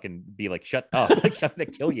and fucking be like, shut up, like something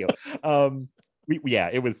to kill you.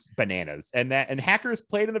 It was bananas. And Hackers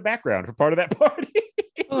played in the background for part of that party.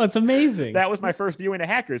 Oh, it's amazing. That was my first viewing of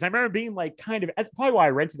Hackers. I remember being like that's probably why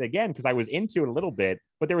I rented it again, because I was into it a little bit,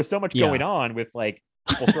 but there was so much going on with like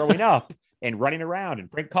people throwing up and running around and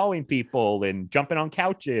prank calling people and jumping on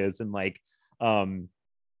couches and like going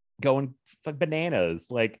bananas.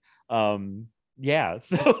 Like yeah.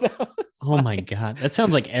 So oh my God. That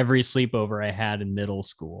sounds like every sleepover I had in middle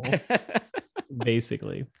school.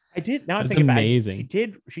 Basically. I did. Now I'm That's thinking amazing. About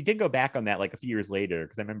it. She did go back on that like a few years later,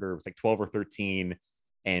 because I remember it was like 12 or 13,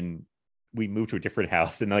 and we moved to a different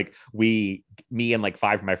house, and like me and like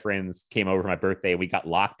 5 of my friends came over for my birthday, and we got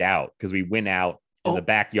locked out because we went out in the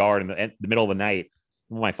backyard in the middle of the night.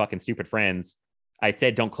 One of my fucking stupid friends, I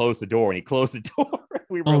said, don't close the door, and he closed the door.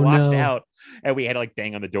 We were locked out, and we had to like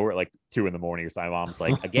bang on the door at like 2 a.m. or so. My mom's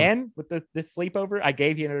like, again with this sleepover, I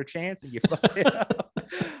gave you another chance and you fucked it up.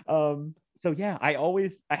 So yeah,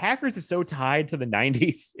 Hackers is so tied to the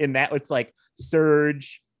 90s in that it's like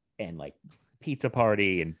Surge and like Pizza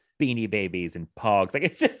Party and Beanie Babies and Pogs. Like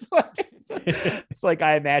it's just like it's like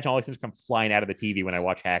I imagine all these things come flying out of the TV when I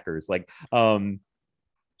watch Hackers. Like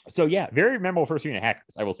so yeah, very memorable first viewing of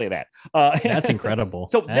Hackers, I will say that. That's incredible.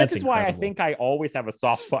 So this is why I think I always have a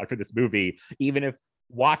soft spot for this movie, even if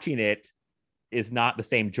watching it is not the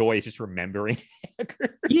same joy as just remembering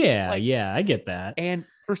Hackers. Yeah, yeah, I get that. And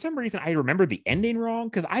for some reason, I remember the ending wrong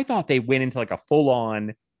because I thought they went into like a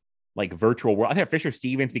full-on like virtual world. I think Fisher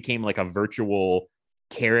Stevens became like a virtual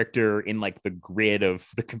character in like the grid of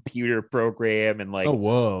the computer program, and like, oh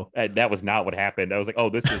whoa, that was not what happened. I was like, oh,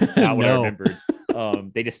 this is not what I remembered.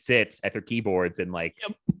 They just sit at their keyboards and like,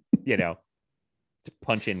 you know, to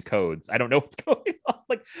punch in codes. I don't know what's going on.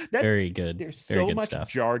 Like that's very good. There's very so good much stuff.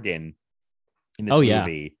 Jargon in this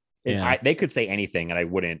movie. And they could say anything and I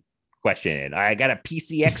wouldn't question it. I got a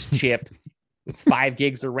PCX chip with 5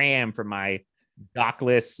 gigs of RAM for my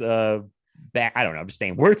dockless back. I don't know. I'm just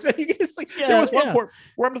saying words that you can just like. There was one point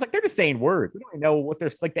where I'm just like, they're just saying words. We don't even know what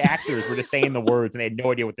they're like. The actors were just saying the words and they had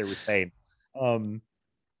no idea what they were saying.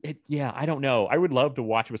 I don't know. I would love to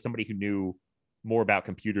watch with somebody who knew more about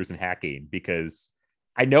computers and hacking, because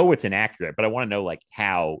I know it's inaccurate, but I want to know like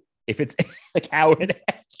how, if it's like how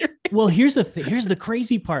inaccurate. Well, here's the thing. Here's the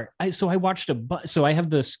crazy part. I watched so I have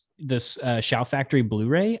this Shout Factory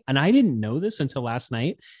Blu-ray, and I didn't know this until last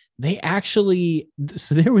night. They actually,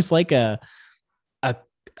 so there was like the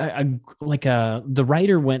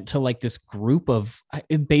writer went to like this group of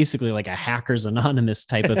basically like a Hackers Anonymous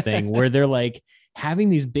type of thing where they're like having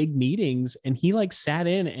these big meetings, and he like sat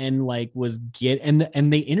in and like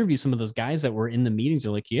and they interview some of those guys that were in the meetings.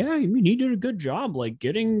 They're like, yeah, I mean, he did a good job like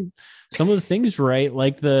getting some of the things right,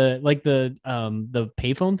 like the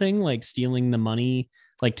payphone thing, like stealing the money,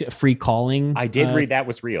 like free calling. I did read that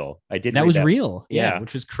was real. That was real. Yeah,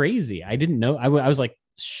 which was crazy. I didn't know. I was like,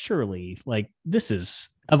 surely, like, this is,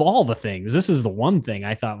 of all the things, this is the one thing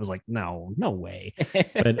I thought was like, no way.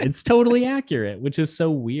 But it's totally accurate, which is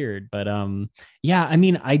so weird. But yeah, I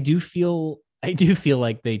mean, I do feel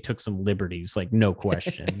like they took some liberties, like no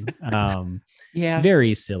question.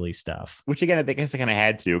 Very silly stuff. Which again, I guess I kind of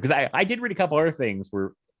had to, because I did read a couple other things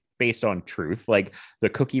were based on truth, like the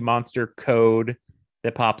Cookie Monster code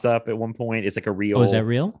that pops up at one point is like a real. Oh, is that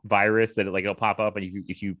real? Virus that it'll pop up, and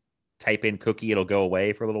if you type in cookie, it'll go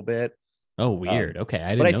away for a little bit. Oh, weird. Okay,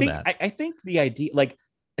 I didn't know that. I think the idea, like,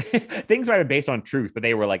 things might have been based on truth, but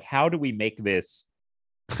they were like, how do we make this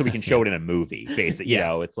so we can show it in a movie? Basically, you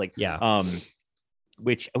know, it's like,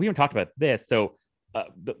 which we haven't talked about this. So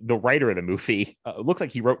the writer of the movie looks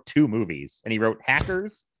like he wrote 2 movies, and he wrote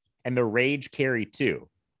Hackers and The Rage Carry 2,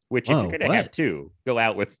 which if you're gonna have 2, go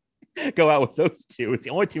out with those 2. It's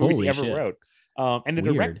the only 2 movies he ever wrote. And the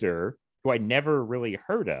director, who I never really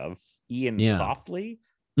heard of, Ian Softly.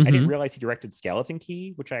 I didn't realize he directed Skeleton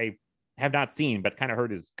Key, which I have not seen, but kind of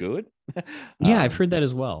heard is good. I've heard that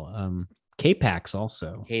as well. K-Pax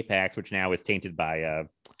also. K-Pax, which now is tainted by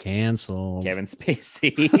canceled Kevin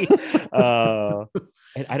Spacey.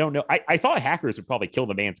 And I don't know. I thought Hackers would probably kill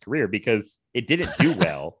the man's career because it didn't do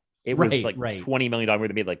well. It was like $20 million. They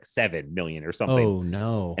made like $7 million or something. Oh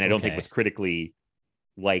no! And I don't think it was critically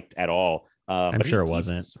liked at all. I'm sure it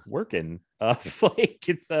wasn't working. Like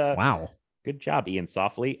it's wow. Good job, Ian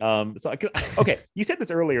Softly. So okay, you said this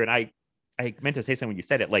earlier, and I meant to say something when you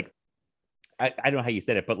said it. Like, I don't know how you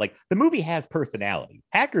said it, but like the movie has personality.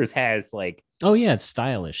 Hackers has like, oh yeah, it's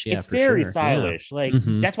stylish. Yeah, it's very sure. stylish. Yeah. Like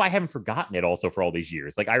that's why I haven't forgotten it. Also, for all these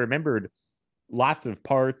years, like I remembered lots of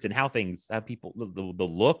parts and how people the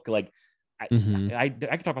look. Like I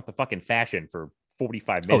could talk about the fucking fashion for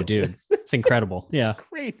 45 minutes. Oh, dude, it's incredible. Yeah,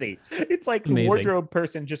 crazy. It's like amazing. The wardrobe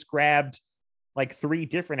person just grabbed like 3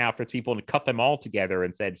 different outfits people and cut them all together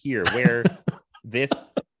and said, here, wear this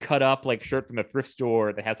cut up like shirt from the thrift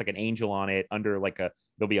store that has like an angel on it under like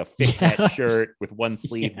there'll be a fishnet shirt with one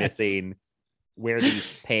sleeve missing. Wear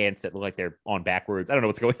these pants that look like they're on backwards. I don't know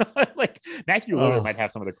what's going on. Like Matthew Lillard might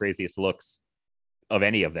have some of the craziest looks of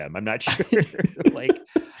any of them. I'm not sure. Like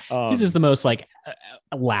this is the most like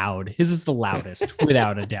loud. His is the loudest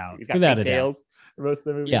without a doubt. He's got without a tails doubt. for most of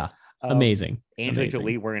the movie. Yeah. Amazing. Angelina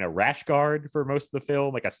Jolie wearing a rash guard for most of the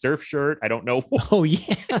film, like a surf shirt. I don't know. Oh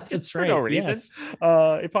yeah, that's right. For no reason. Yes.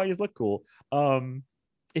 It probably just looked cool.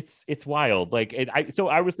 it's wild. Like so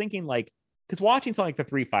I was thinking like, because watching something like the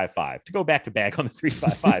 355, to go back to back on the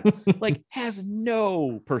 355, like has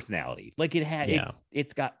no personality. Like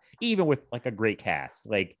it's got, even with like a great cast,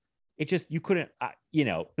 like it just, you couldn't,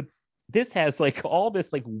 but this has like all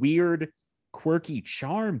this like weird, quirky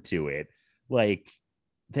charm to it, like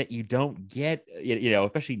that you don't get,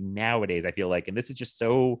 especially nowadays, I feel like. And this is just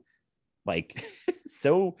so like,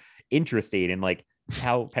 so interesting, and like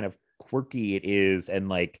how kind of quirky it is, and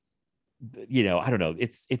like, I don't know,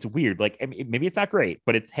 it's weird. Like, I mean, maybe it's not great,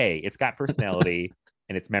 but it's got personality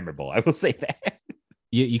and it's memorable. I will say that.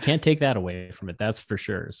 You can't take that away from it, that's for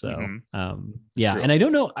sure. So yeah. True. And I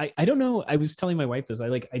don't know, I don't know, I was telling my wife this,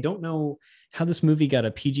 I don't know how this movie got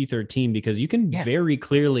a PG-13, because you can very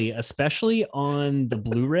clearly, especially on the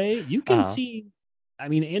Blu-ray, you can see, I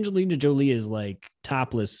mean, Angelina Jolie is like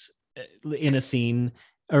topless in a scene,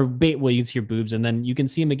 or you can see her boobs, and then you can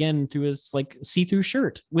see him again through his like see-through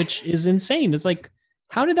shirt, which is insane. It's like,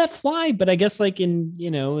 how did that fly? But I guess like in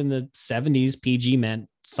the 70s, PG meant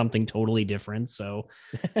something totally different. So,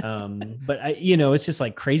 but it's just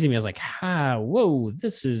like crazy to me. I was like, whoa,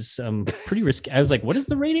 this is pretty risky. I was like, what is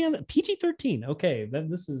the rating on it? PG-13. Okay,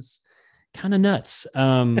 this is kind of nuts.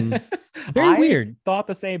 Very weird. Thought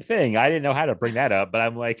the same thing. I didn't know how to bring that up, but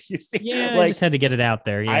I'm like, you see, yeah, like, I just had to get it out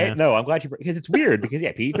there. Yeah, I'm glad because it's weird, because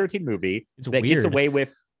PG-13 movie that gets away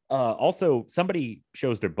with. Also, somebody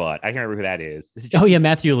shows their butt. I can't remember who that is.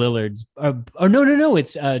 Matthew Lillard's. No,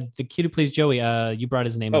 it's the kid who plays Joey. You brought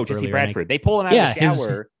his name up. Jesse earlier, Bradford. They pull him out of the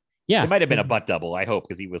shower. It might have been a butt double. I hope,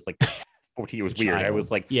 because he was like 14. It was weird. I was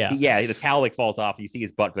like, yeah. The towel like falls off. You see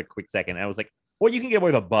his butt for a quick second. And I was like, well, you can get away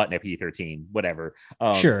with a butt in a PG-13, whatever.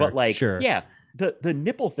 Sure, but like, sure. Yeah. The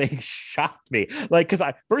nipple thing shocked me, like, because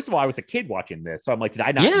first of all, I was a kid watching this, so I'm like, did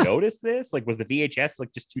I not notice this? Like, was the VHS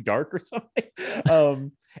like just too dark or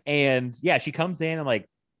something? And yeah, she comes in and like,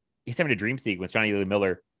 he's having a dream sequence. Johnny Lee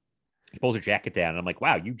Miller, he pulls her jacket down, and I'm like,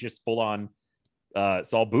 wow, you just full on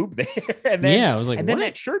saw boob there. And then I was like, then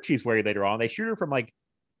that shirt she's wearing later on, they shoot her from like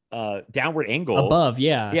downward angle above,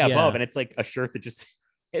 above, and it's like a shirt that just.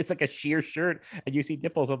 It's like a sheer shirt, and you see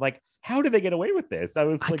nipples. I'm like, how did they get away with this?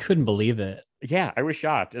 I couldn't believe it. Yeah, I was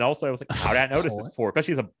shocked. And also I was like, how did I notice this before?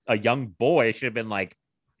 Especially as a young boy, I should have been like,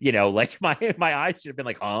 like my eyes should have been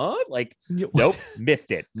like, huh? Like, nope,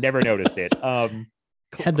 missed it. Never noticed it.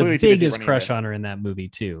 Had the biggest crush on her in that movie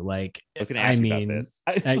too. Like, I was gonna ask you about this.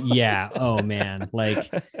 Yeah. Oh man. Like,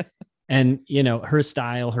 and her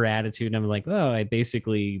style, her attitude, and I'm like, oh, I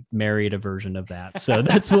basically married a version of that. So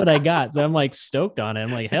that's what I got. So I'm like stoked on it.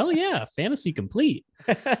 I'm like, hell yeah, fantasy complete.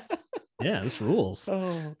 Yeah, this rules.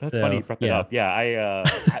 Oh, that's funny you brought that up. Yeah,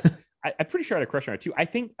 I'm pretty sure I had a crush on her too. I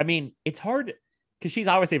mean, it's hard because she's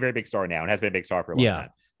obviously a very big star now and has been a big star for a long time.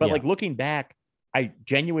 But like looking back, I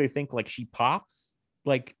genuinely think like she pops.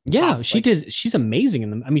 Like, she did. She's amazing in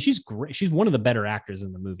them. I mean, she's great. She's one of the better actors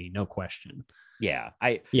in the movie, no question.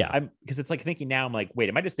 I'm because it's like thinking now, I'm like, wait,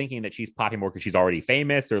 am I just thinking that she's popping more because she's already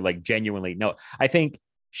famous, or like genuinely? No, I think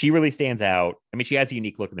she really stands out. I mean, she has a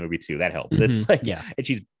unique look in the movie too. That helps. It's like, and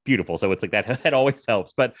she's beautiful. So it's like that always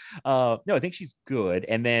helps. But no, I think she's good.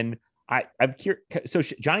 And then I'm curious. So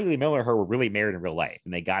Johnny Lee Miller and her were really married in real life,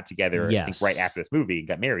 and they got together, I think, right after this movie and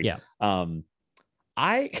got married. Yeah.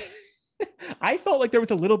 I felt like there was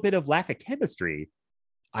a little bit of lack of chemistry.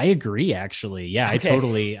 I agree, actually. Yeah, okay.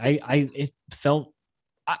 It felt,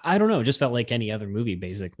 I don't know, it just felt like any other movie,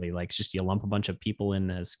 basically. Like, just you lump a bunch of people in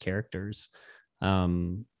as characters,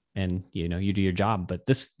 and you do your job. But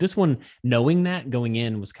this one, knowing that going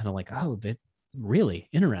in, was kind of like, oh, that really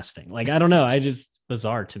interesting. Like, I don't know,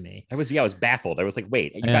 bizarre to me. I was baffled. I was like,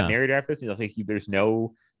 wait, you got married after this? And like, there's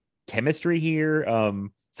no chemistry here.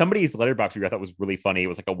 Somebody's letterbox review I thought was really funny. It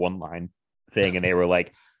was like a one-line thing, and they were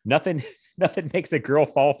like, nothing makes a girl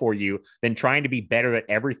fall for you than trying to be better at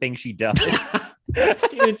everything she does.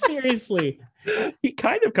 Dude, seriously. He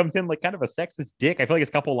kind of comes in like kind of a sexist dick. I feel like his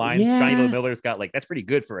couple lines, Johnny Lee Miller's got like, that's pretty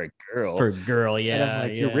good for a girl. Yeah. And I'm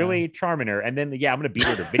like, you're really charming her. And then I'm gonna beat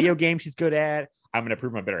her at a video game she's good at. I'm gonna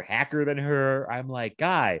prove I'm a better hacker than her. I'm like,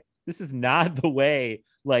 guy, this is not the way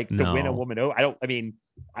to win a woman over.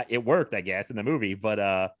 It worked, I guess, in the movie, but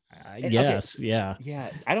yes, okay. Yeah.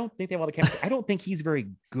 I don't think they have all the chemistry. I don't think he's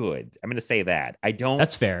very good. I'm going to say that. I don't.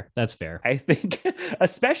 That's fair. I think,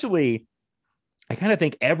 especially, I kind of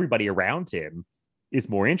think everybody around him is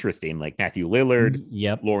more interesting, like Matthew Lillard,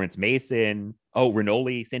 Lawrence Mason,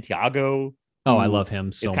 Renoli Santiago. Oh, I love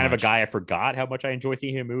him so much. It's kind of a guy I forgot how much I enjoy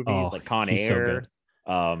seeing him in movies, like Con Air,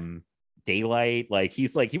 Daylight. Like he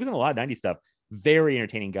was in a lot of 90s stuff. Very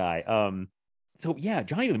entertaining guy. So yeah,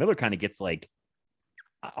 Johnny Lee Miller kind of gets like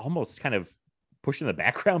almost kind of pushed in the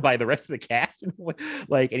background by the rest of the cast,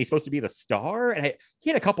 and he's supposed to be the star. And he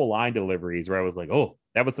had a couple line deliveries where I was like, oh,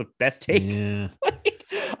 that was the best take. Yeah.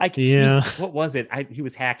 What was it? He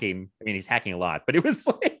was hacking. I mean, he's hacking a lot, but it was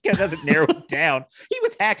like, it doesn't narrow it down. He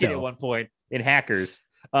was hacking at one point in Hackers.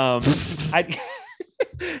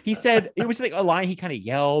 He said, it was like a line he kind of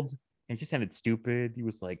yelled and it just sounded stupid. He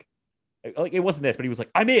was like it wasn't this, but he was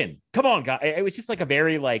like, I'm in, come on, guy. It was just like a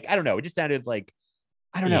very like, I don't know. It just sounded like,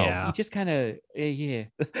 I don't know. Yeah. He just kind of, yeah.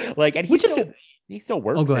 Like, and he still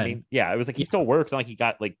works. Oh, go I ahead. mean, yeah, it was like, he still works. Not like he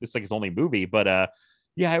got like, this like his only movie, but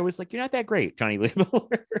yeah, I was like, you're not that great, Johnny Lee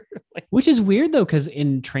Miller. Which is weird though, because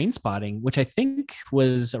in Trainspotting, which I think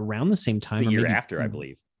was around the same time, a year maybe, after, I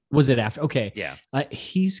believe. Was it after? Okay. Yeah.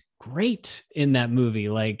 He's great in that movie.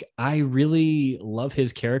 Like, I really love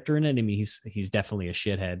his character in it. I mean, he's definitely a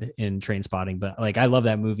shithead in Trainspotting, but like, I love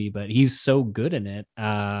that movie, but he's so good in it.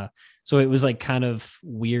 So it was like kind of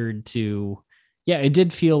weird to, yeah, it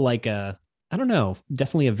did feel like I don't know,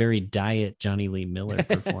 definitely a very diet Johnny Lee Miller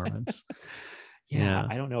performance. Yeah,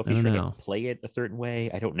 I don't know if he's trying to play it a certain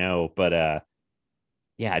way. I don't know, but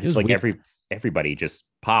yeah, just like weird. Everybody just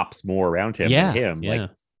pops more around him than him. Yeah.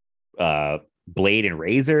 Like Blade and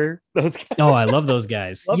Razor, those guys. Oh, I love those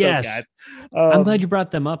guys. Yes. Those guys. I'm glad you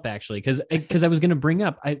brought them up actually, because I was going to bring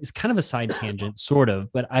up, it's kind of a side tangent sort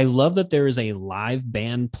of, but I love that there is a live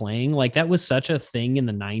band playing. Like, that was such a thing in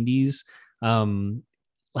the 90s.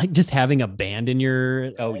 Like just having a band in your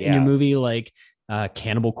in your movie, like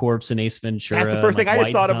Cannibal Corpse and Ace Ventura. That's the first thing I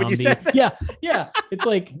just thought of when you said that. Yeah. It's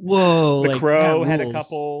like, whoa. The like, Crow had a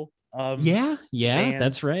couple. Yeah, bands.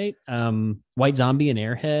 That's right. White Zombie and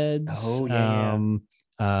Airheads. Oh yeah.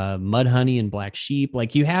 Mudhoney and Black Sheep.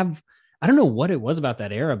 Like, you have, I don't know what it was about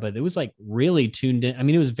that era, but it was like really tuned in. I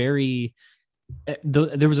mean, it was very.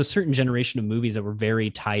 There was a certain generation of movies that were very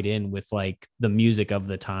tied in with like the music of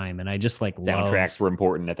the time, and I just like soundtracks were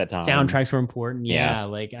important at that time. Soundtracks were important. Yeah.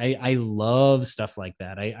 Like I love stuff like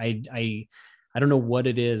that. I don't know what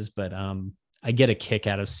it is, but I get a kick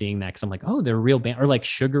out of seeing that because I'm like, oh, they're a real band. Or like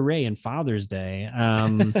Sugar Ray and Father's Day,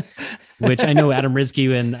 which I know Adam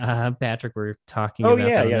Rizke and Patrick were talking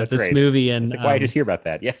about this great. Movie. And like, why I just hear about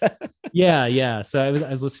that? Yeah. Yeah. So I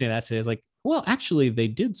was listening to that today. I was like, well, actually, they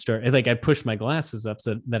did start. Like, I pushed my glasses up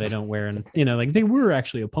so that I don't wear, and like they were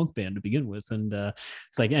actually a punk band to begin with. And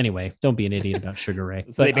it's like, anyway, don't be an idiot about Sugar Ray.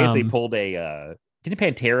 So they basically pulled a. Didn't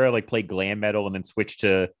Pantera like play glam metal and then switch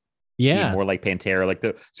to? Yeah, more like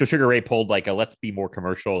Pantera, so Sugar Ray pulled like a let's be more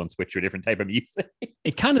commercial and switch to a different type of music.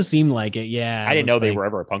 It kind of seemed like it. Yeah, I didn't know they were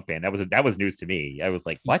ever a punk band. That was news to me. I was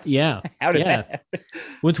like, what? Yeah, how did that happen?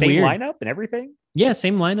 What's same weird lineup and everything? Yeah,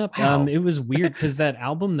 same lineup. Wow. It was weird because that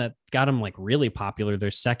album that got them like really popular, their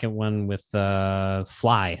second one with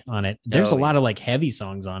Fly on it. There's a lot of like heavy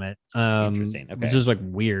songs on it. Interesting. Okay. Which is like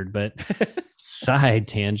weird, but side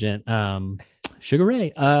tangent. Sugar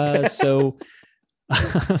Ray. So.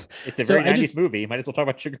 It's a very 90s movie. Might as well talk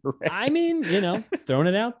about Sugar Ray. I mean, throwing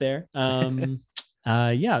it out there.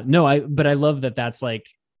 Yeah, no, but I love that that's like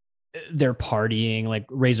they're partying, like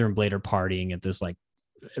Razor and Blade are partying at this like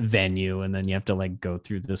venue, and then you have to like go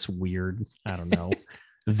through this weird, I don't know,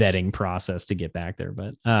 vetting process to get back there.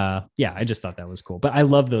 But yeah, I just thought that was cool. But I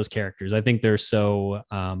love those characters. I think they're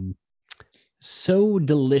so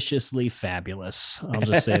deliciously fabulous. I'll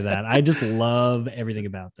just say that. I just love everything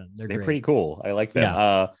about them. They're great. Pretty cool. I like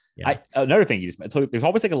them. Yeah. Another thing there's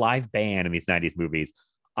always like a live band in these 90s movies.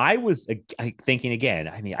 I was thinking again,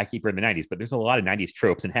 I mean, I keep in the 90s, but there's a lot of 90s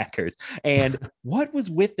tropes and Hackers. And what was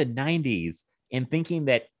with the 90s and thinking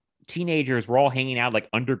that teenagers were all hanging out like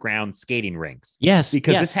underground skating rinks? Yes.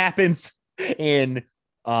 Because this happens in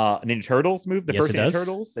Ninja Turtles movie, the first Ninja does.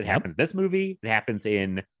 Turtles. It happens in this movie. It happens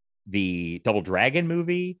in the Double Dragon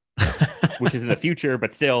movie, which is in the future,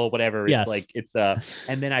 but still whatever. It's like it's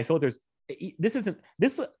and then I feel there's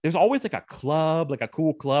always like a club, like a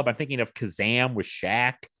cool club. I'm thinking of Kazam with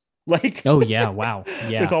Shaq. Like, oh yeah, wow.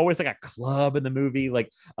 Yeah. There's always like a club in the movie.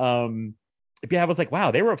 Like I was like,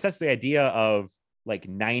 wow, they were obsessed with the idea of like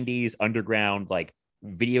 90s underground like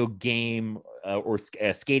video game or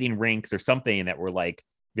skating rinks or something that were like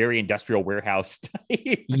very industrial warehouse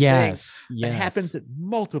type. Yes. It happens in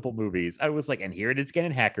multiple movies. I was like, and here it is again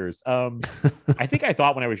in Hackers. I think I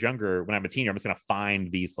thought when I was younger, when I'm a teenager, I'm just gonna find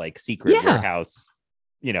these like secret warehouse,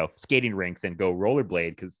 skating rinks and go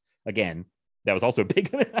rollerblade, because again, that was also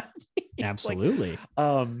big. Absolutely. Like,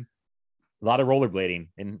 a lot of rollerblading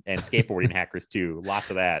and skateboarding in Hackers too. Lots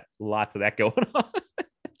of that going on.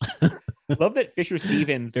 Love that Fisher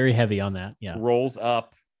Stevens very heavy on that. Yeah. Rolls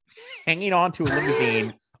up, hanging on to a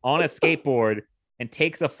limousine on a skateboard, and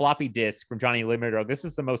takes a floppy disk from Johnny Lee Miller. This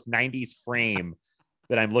is the most 90s frame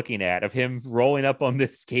that I'm looking at of him rolling up on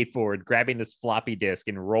this skateboard, grabbing this floppy disk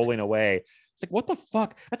and rolling away. It's like, what the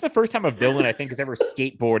fuck? That's the first time a villain I think has ever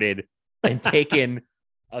skateboarded and taken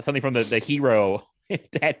something from the hero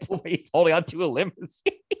that he's holding onto a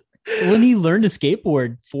limousine. When he learned to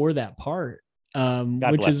skateboard for that part,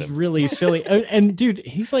 which is him. really silly. And dude,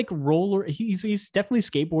 he's like he's definitely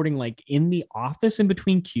skateboarding like in the office in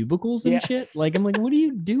between cubicles and shit. Like, I'm like, what are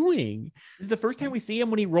you doing? This is the first time we see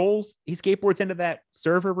him when he skateboards into that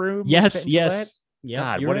server room. Yes.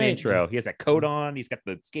 Yeah, God, what an intro. He has that coat on. He's got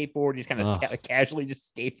the skateboard. He's kind of casually just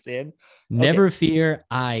skates in. Never fear,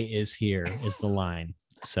 I is here is the line.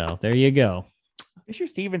 So there you go. Fisher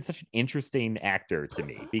Stevens such an interesting actor to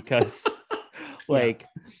me because like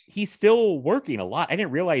he's still working a lot. I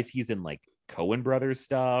didn't realize he's in like Coen Brothers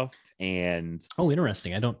stuff. And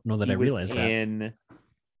interesting. I don't know that I realized that. In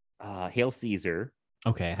Hail Caesar.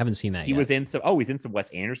 Okay, I haven't seen that yet. He's in some Wes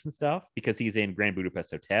Anderson stuff because he's in Grand Budapest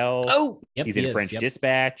Hotel. Oh, yep, he's in French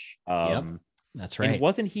Dispatch. That's right. And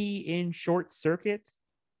wasn't he in Short Circuit?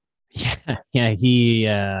 Yeah, he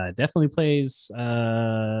definitely plays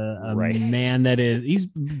a man that he's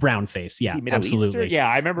brown face. Yeah, absolutely. Eastern? Yeah,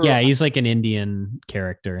 I remember. Yeah, he's like an Indian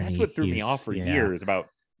character. That's what threw me off for years about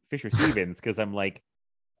Fisher Stevens because I'm like,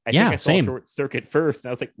 I think I saw same. Short Circuit first, and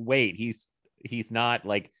I was like, wait, he's not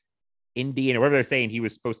like Indian or whatever they're saying he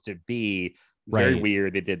was supposed to be. It's very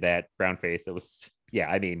weird. They did that brown face. It was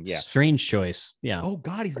strange choice. Yeah. Oh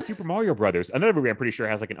God, he's in Super Mario Brothers. Another movie I'm pretty sure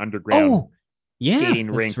has like an underground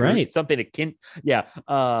skating rink, right? Something akin. Yeah,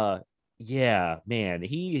 man,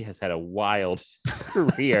 he has had a wild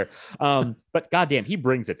career. But goddamn, he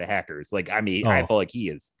brings it to Hackers. Like, I mean, I feel like he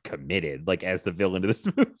is committed, like as the villain of this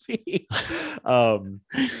movie.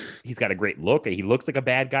 He's got a great look. He looks like a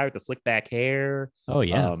bad guy with the slick back hair. Oh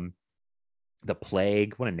yeah. The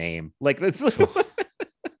Plague, what a name! Like that's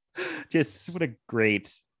just what a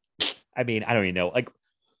great. I mean, I don't even know. Like,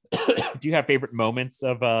 do you have favorite moments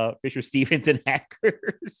of Fisher Stevens and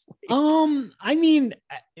Hackers? I mean,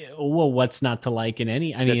 well, what's not to like in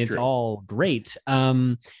any? I mean, it's all great. I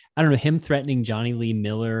don't know, him threatening Johnny Lee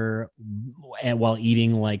Miller while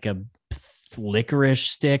eating like a licorice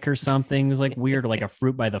stick or something. It was like weird, like a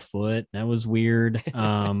fruit by the foot. That was weird.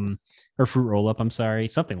 Or fruit roll up. I'm sorry,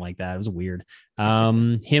 something like that. It was weird.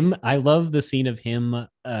 I love the scene of him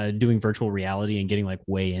doing virtual reality and getting like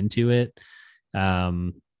way into it.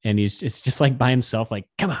 And it's just like by himself, like,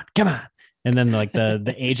 come on. And then like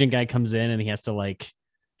the agent guy comes in and he has to like,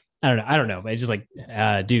 I don't know. It's just like,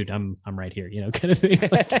 dude, I'm right here, kind of thing.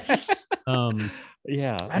 Like,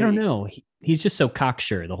 I don't know. He's just so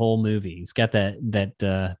cocksure the whole movie. He's got that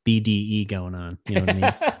BDE going on. You know what I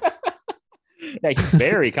mean? Yeah, he's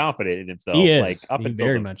very confident in himself. He is. Like up until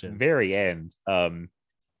very the much is. very end.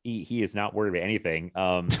 He is not worried about anything.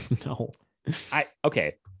 No. I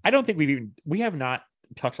don't think we have not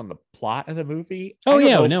touched on the plot of the movie. Oh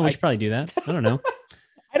yeah, no, we should probably do that. I don't know.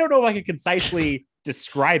 I don't know if I can concisely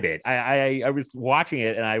describe it. I was watching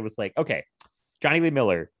it and I was like, okay, Johnny Lee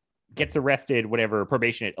Miller gets arrested, whatever,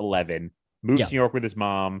 probation at 11, moves to New York with his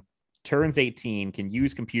mom, turns 18, can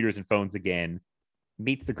use computers and phones again,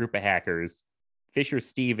 meets the group of hackers. Fisher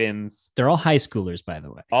Stevens. They're all high schoolers, by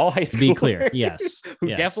the way. All high schoolers. To be clear, yes. Who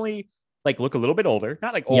definitely like look a little bit older.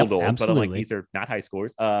 Not like old, but I'm like, these are not high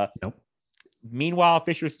schoolers. Nope. Meanwhile,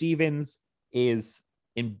 Fisher Stevens is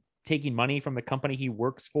taking money from the company he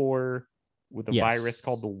works for with a virus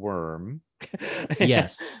called the Worm.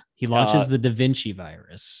 Yes. He launches the Da Vinci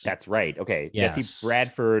virus. That's right. Okay. Yes. Jesse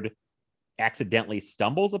Bradford accidentally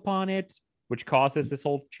stumbles upon it, which causes this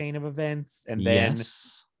whole chain of events. And then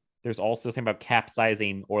there's also something about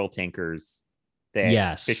capsizing oil tankers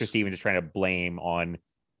that Fisher Stevens is trying to blame on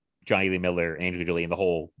Johnny Lee Miller and Angelina Jolie and the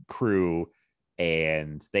whole crew.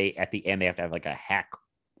 And at the end, they have to have like a hack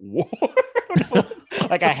war,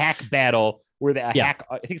 like a hack battle where hack.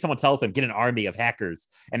 I think someone tells them get an army of hackers,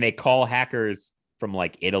 and they call hackers from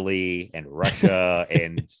like Italy and Russia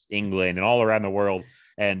and England and all around the world,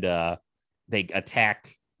 and they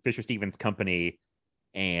attack Fisher Stevens' company.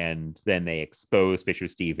 And then they expose Fisher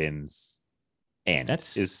Stevens, and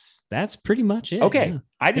that's pretty much it. Okay,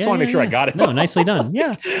 I just want to make sure I got it. No, nicely done.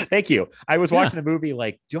 Yeah, thank you. I was watching the movie,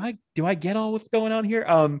 like, do I get all what's going on here?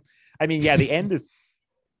 I mean, the end is.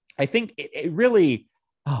 I think it really.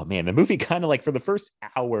 Oh man, the movie kind of like for the first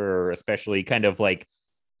hour, especially, kind of like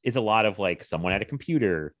is a lot of like someone at a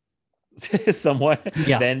computer, someone.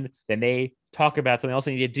 Yeah. Then they talk about something else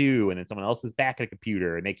they need to do, and then someone else is back at a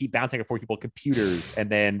computer, and they keep bouncing before people computers, and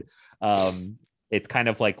then it's kind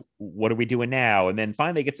of like, what are we doing now? And then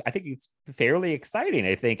finally I think it's fairly exciting,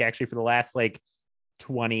 I think, actually, for the last like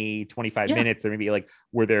 20 25 minutes, or maybe like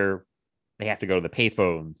where they have to go to the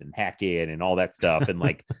payphones and hack in and all that stuff. And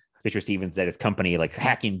like Fisher Stevens at his company, like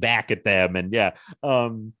hacking back at them. And I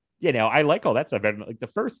like all that stuff. And like the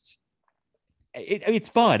first, it's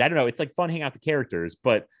fun. I don't know. It's like fun hanging out the characters,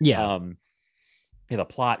 but the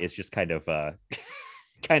plot is just kind of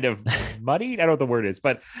kind of muddied. I don't know what the word is,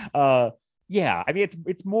 but I mean,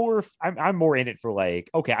 it's more. I'm more in it for like,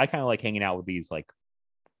 okay, I kind of like hanging out with these like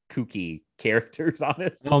kooky characters,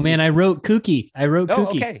 honestly. Oh man, I wrote kooky. Kooky.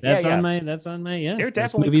 Okay. That's on my. Yeah, they're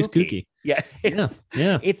definitely movie's kooky. Yeah,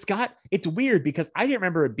 yeah. It's weird because I didn't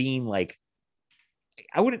remember it being like.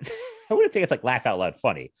 I wouldn't say it's like laugh out loud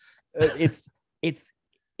funny. It's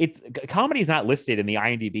comedy is not listed in the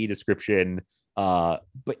IMDb description. But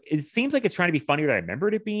it seems like it's trying to be funnier than I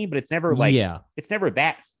remembered it being, but it's never like, it's never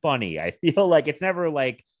that funny. I feel like it's never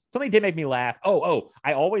like something did make me laugh.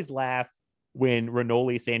 I always laugh when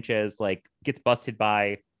Renoli Sanchez like gets busted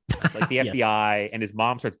by like the FBI and his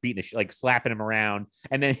mom starts beating like slapping him around,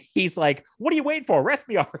 and then he's like, "What are you waiting for? Arrest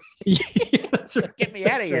me already! That's right. Get me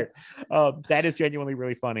out of here!" That is genuinely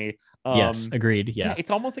really funny. Yes, agreed. Yeah,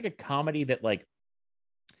 it's almost like a comedy that like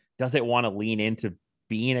doesn't want to lean into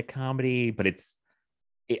being a comedy, but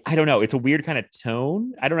I don't know. It's a weird kind of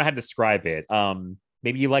tone. I don't know how to describe it.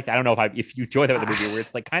 Maybe you like. I don't know if you enjoy that with the movie where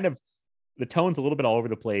it's like kind of the tone's a little bit all over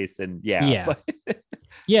the place, and yeah,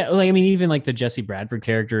 like I mean, even like the Jesse Bradford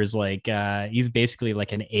character is like he's basically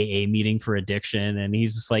like an AA meeting for addiction, and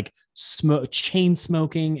he's just like chain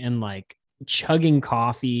smoking and like chugging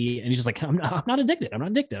coffee, and he's just like, I'm not addicted. I'm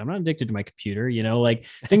not addicted to my computer, like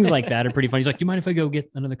things like that are pretty funny. He's like, do you mind if I go get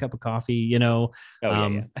another cup of coffee?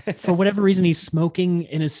 For whatever reason, he's smoking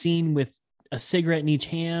in a scene with a cigarette in each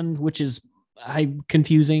hand, which is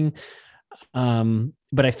confusing.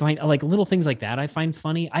 But I find like little things like that I find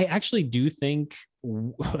funny. I actually do think,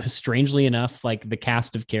 strangely enough, like the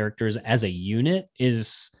cast of characters as a unit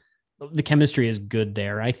the chemistry is good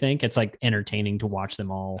there. I think it's like entertaining to watch them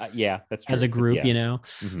all. That's true. As a group,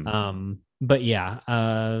 Mm-hmm. But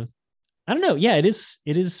I don't know. Yeah, it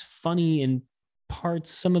is funny in parts.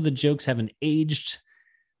 Some of the jokes haven't aged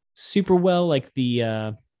super well, like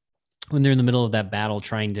the when they're in the middle of that battle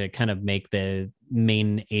trying to kind of make the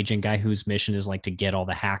main agent guy whose mission is like to get all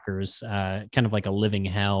the hackers kind of like a living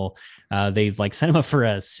hell. They like sent him up for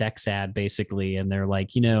a sex ad basically, and they're like,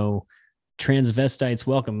 transvestites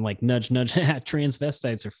welcome, like nudge nudge.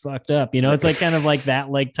 Transvestites are fucked up, it's like kind of like that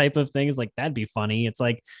like type of thing. Is like, that'd be funny. It's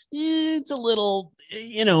like it's a little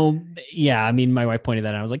I mean, my wife pointed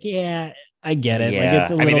that out. I was like, yeah, I get it. Like, it's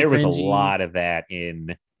a little there was cringy. a lot of that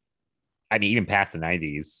in even past the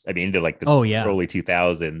 90s. I mean, into like the early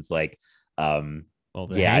 2000s, like The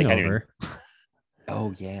Hangover.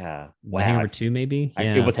 Wow. Hangover 2 maybe.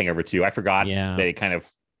 It was Hangover 2. I forgot that it kind of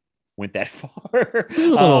went that far. A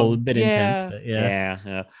little bit intense, but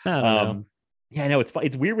I know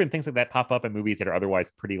it's weird when things like that pop up in movies that are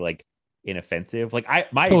otherwise pretty like inoffensive. Like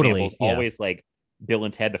my example is always like Bill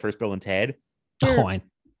and Ted, the first Bill and Ted. I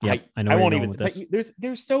know. I won't even.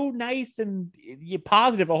 They're so nice and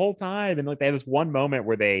positive the whole time, and like they have this one moment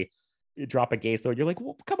where they drop a gay sword. You're like,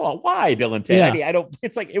 well, come on, why Bill and Ted? Yeah. I mean, I don't.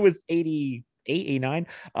 It's like it was 88, 89.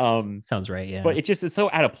 Sounds right. Yeah, but it's so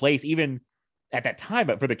out of place even at that time.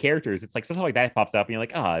 But for the characters, it's like something like that pops up, and you're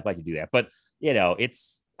like, oh, I'd like to do that. But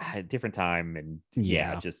it's a different time, and we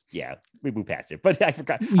move past it. But I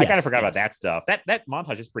forgot. I kind of forgot about that stuff. That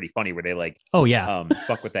montage is pretty funny where they like,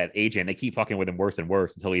 fuck with that agent. They keep fucking with him worse and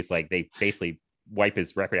worse until he's like, they basically wipe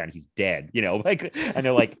his record out and he's dead. Like, and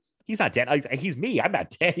they're like, he's not dead. Like, he's me. I'm not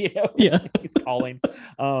dead. He's calling.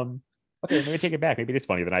 Okay, let me take it back. Maybe it is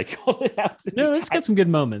funnier than I called it out. No, it's got some good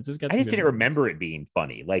moments. I just didn't remember it being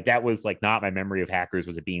funny. Like that was like not my memory of Hackers.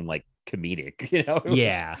 Was it being like comedic?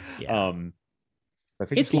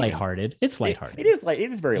 It's lighthearted.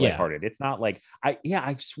 It is very lighthearted. It's not like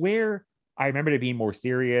I swear I remembered it being more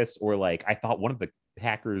serious, or like I thought one of the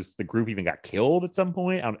hackers, the group, even got killed at some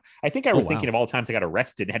point. I think I was thinking of all the times they got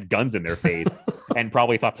arrested and had guns in their face and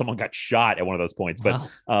probably thought someone got shot at one of those points. But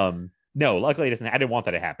no, luckily it doesn't. I didn't want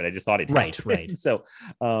that to happen. I just thought it happened. Right. So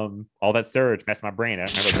all that surge messed my brain. I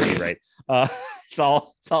don't remember reading right. It's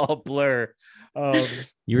all a blur.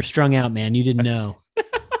 You were strung out, man. You didn't know.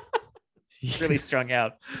 Really strung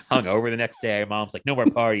out, hung over the next day. Mom's like, no more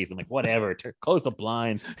parties. I'm like, whatever, close the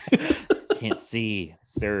blinds. Can't see.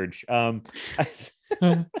 Surge. But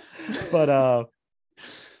I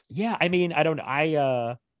mean, I don't know.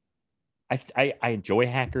 I enjoy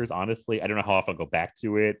Hackers, honestly. I don't know how often I'll go back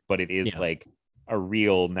to it, but it is like a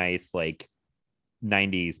real nice like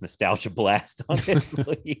 90s nostalgia blast,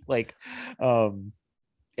 honestly. Like I don't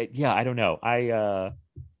know.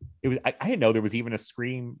 it was I didn't know there was even a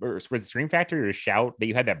Scream, or was it Scream Factory or Shout that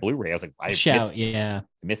you had that Blu-ray. I was like, Shout, I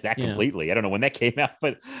missed that completely. I don't know when that came out,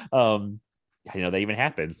 but I know that even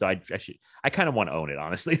happened. So I kind of want to own it,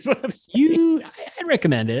 honestly. Is what I'm saying. I'd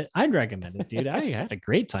recommend it. I'd recommend it, dude. I had a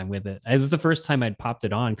great time with it. This is the first time I'd popped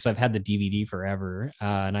it on because I've had the DVD forever.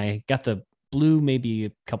 And I got the Blue maybe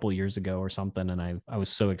a couple years ago or something. And I was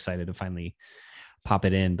so excited to finally pop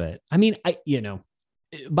it in. But I mean,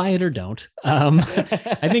 buy it or don't.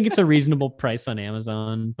 I think it's a reasonable price on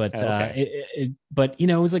Amazon, but but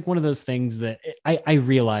it was like one of those things that I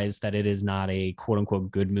realized that it is not a quote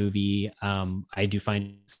unquote good movie. I do find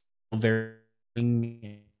it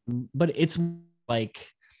very, but it's like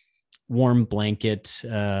warm blanket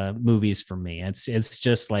movies for me. It's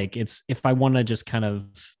just like, it's, if I want to just kind of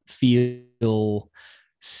feel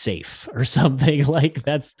safe or something, like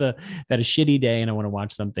that a shitty day and I want to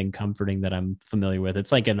watch something comforting that I'm familiar with,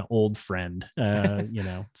 it's like an old friend,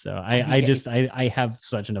 so I have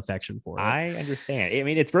such an affection for it. I understand. I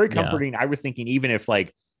mean, it's very comforting. I was thinking, even if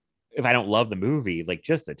I don't love the movie, like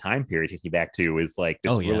just the time period takes me back to is like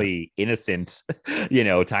this really innocent,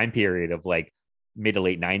 time period of like mid to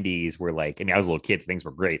late 90s where like, I mean, I was a little kid, so things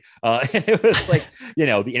were great. And it was like,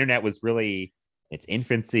 the internet was really its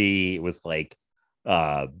infancy. It was like,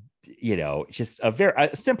 just a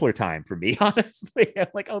simpler time for me, honestly. I'm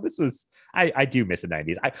like, this was, I do miss the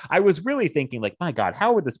 90s. I was really thinking like, my God,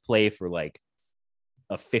 how would this play for like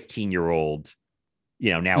a 15-year-old,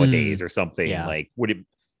 nowadays or something? Like, would it,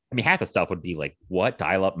 I mean, half the stuff would be like, what,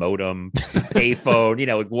 dial-up modem, payphone,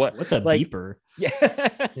 like what's a beeper?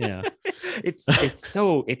 Yeah.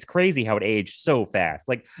 It's crazy how it aged so fast.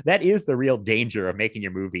 Like, that is the real danger of making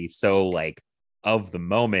your movie so like of the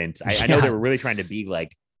moment. I know they were really trying to be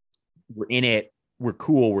like, we're in it, we're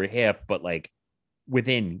cool, we're hip, but like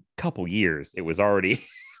within a couple years it was already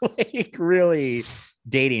like really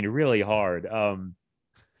dating really hard.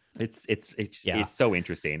 It's so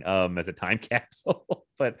interesting as a time capsule.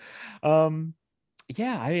 But I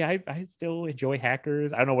still enjoy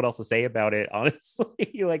Hackers. I don't know what else to say about it,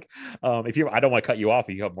 honestly. Like, I don't want to cut you off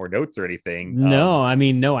if you have more notes or anything. No, I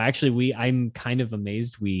mean, no, actually I'm kind of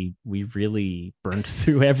amazed. We really burned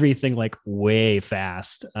through everything like way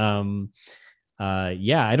fast. I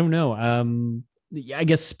don't know. I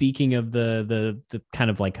guess speaking of the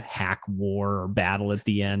kind of like hack war or battle at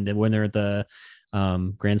the end, and when they're at the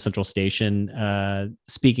Grand Central Station,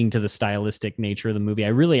 speaking to the stylistic nature of the movie, I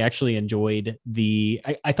really actually enjoyed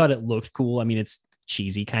I thought it looked cool. I mean, it's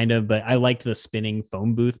cheesy kind of, but I liked the spinning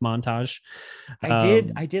phone booth montage.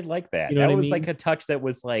 I did like that. That was like a touch that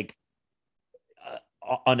was like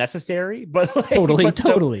unnecessary, but like,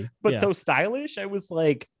 totally, so stylish. I was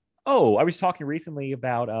like, I was talking recently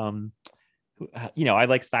about I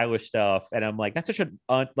like stylish stuff, and I'm like, that's such an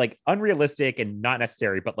like unrealistic and not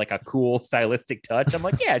necessary, but like a cool stylistic touch. I'm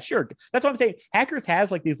like, yeah, sure. That's what I'm saying. Hackers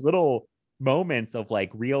has like these little moments of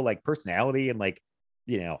like real like personality, and like,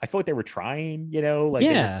 I feel like they were trying, like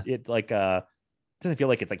it like doesn't feel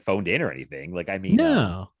like it's like phoned in or anything. Like, I mean,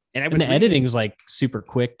 no. And the editing's like super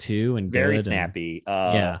quick too, and very snappy.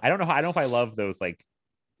 I don't know if I love those like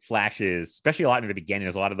flashes, especially a lot in the beginning.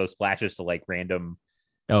 There's a lot of those flashes to like random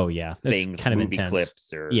things, kind of movie intense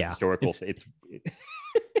clips or historical. It's I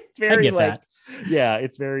very get like that.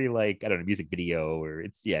 it's very like, I don't know, music video, or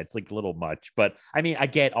it's like a little much. But I mean, I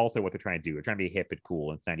get also what they're trying to do. They're trying to be hip and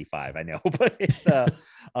cool. It's 95, I know, but it's I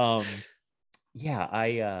was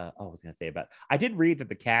gonna say about, I did read that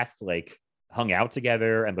the cast like hung out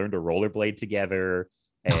together and learned to rollerblade together,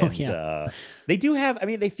 and they do have, I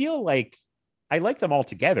mean, they feel like, I like them all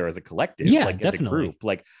together as a collective, like definitely. as a group,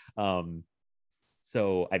 like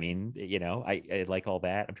so I mean, I like all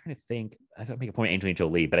that. I'm trying to think. I thought I'd make a point, Angelina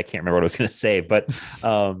Jolie, but I can't remember what I was going to say. But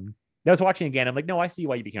I was watching again. I'm like, no, I see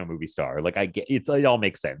why you became a movie star. Like, I get it all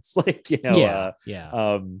makes sense. Like,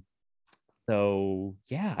 So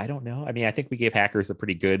I don't know. I mean, I think we gave Hackers a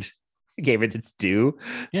pretty good, gave it its due.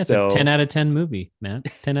 Yeah, it's a 10 out of 10 movie, man.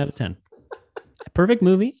 10 out of 10. Perfect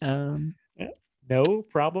movie. No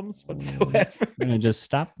problems whatsoever. I'm gonna just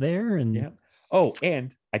stop there and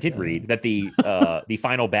and I did read that the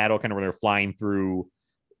final battle, kind of when they're flying through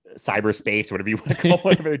cyberspace or whatever you want to call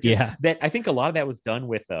it, that I think a lot of that was done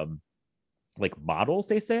with like models.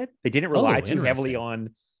 They said they didn't rely too heavily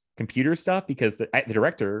on computer stuff because the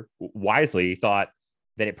director wisely thought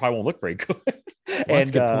that it probably won't look very good. That's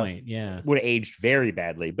a good point. Yeah, would have aged very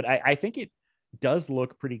badly, but I think it does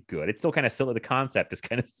look pretty good. It's still kind of silly. The concept is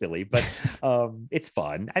kind of silly, but it's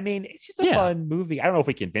fun. I mean, it's just a fun movie. I don't know if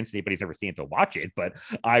we convince anybody who's never seen it to watch it, but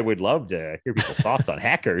I would love to hear people's thoughts on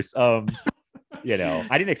Hackers. You know,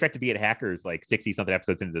 I didn't expect to be at Hackers like 60 something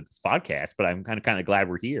episodes into this podcast, but I'm kind of glad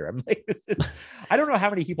we're here. I'm like, I don't know how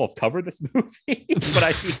many people have covered this movie, but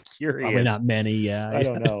I'd be curious. Probably not many. Yeah. I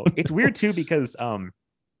don't know. It's weird too, because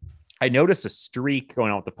I noticed a streak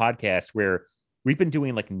going on with the podcast where we've been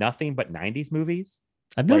doing like nothing but 90s movies.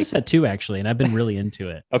 I've noticed that too, actually, and I've been really into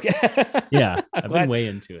it. Okay. Yeah, I've been way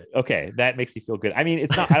into it. Okay, that makes me feel good. I mean,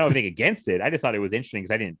 it's not, I don't have anything against it. I just thought it was interesting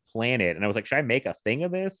because I didn't plan it. And I was like, should I make a thing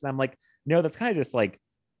of this? And I'm like, no, that's kind of just like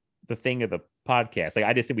the thing of the podcast. Like,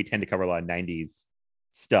 I just think we tend to cover a lot of 90s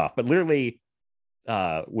stuff. But literally,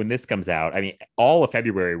 when this comes out, I mean, all of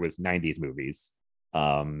February was 90s movies.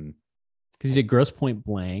 Because you did Grosse Pointe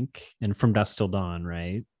Blank and From Dusk Till Dawn,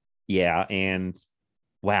 right? Yeah, and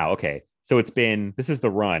wow, okay. So this is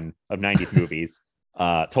the run of 90s movies.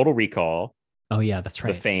 Total Recall. Oh yeah, that's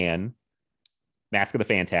right. The Fan, Mask of the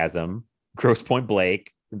Phantasm, Grosse Pointe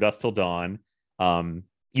Blank, From Dusk Till Dawn.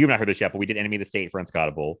 You've not heard this yet, but we did Enemy of the State for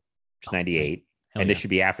Unscottable, which is 98. And this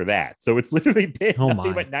should be after that. So it's literally been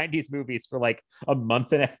nothing but 90s movies for like a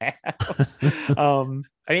month and a half.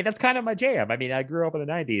 I mean, that's kind of my jam. I mean, I grew up in the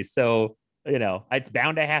 90s, so you know, it's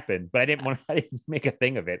bound to happen, but I didn't make a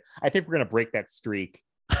thing of it. I think we're going to break that streak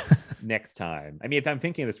next time. I mean, if I'm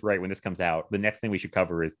thinking this right, when this comes out, the next thing we should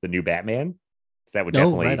cover is the new Batman. That would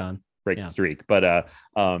definitely break the streak. But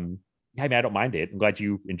I mean, I don't mind it. I'm glad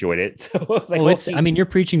you enjoyed it. So I was like, I mean, you're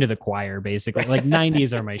preaching to the choir, basically. Like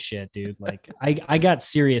 90s are my shit, dude. Like I got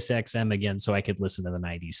Sirius XM again so I could listen to the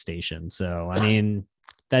 90s station. So I mean,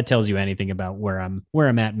 that tells you anything about where I'm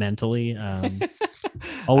at mentally.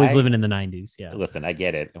 Always living in the 90s. Yeah. Listen, I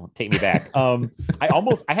get it. Don't take me back. I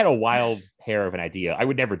had a wild hair of an idea. I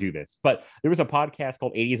would never do this, but there was a podcast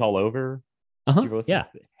called 80s All Over. Yeah.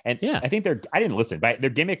 And I think I didn't listen, but their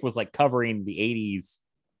gimmick was like covering the 80s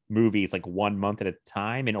movies like 1 month at a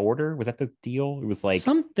time in order. Was that the deal? It was like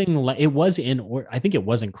something like it was in order. I think it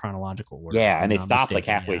was in chronological order. Yeah. And they stopped like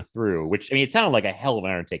halfway through, which I mean, it sounded like a hell of an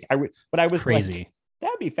undertaking. But I was crazy. Like,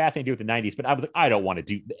 that'd be fascinating to do with the 90s, but I was like, I don't want to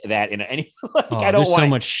do that in any. Like, I don't there's so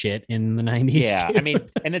much shit in the 90s. Yeah, too. I mean,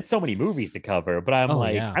 and then so many movies to cover. But I'm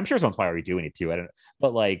I'm sure someone's probably already doing it too. I don't know,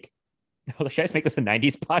 but like, should I just make this a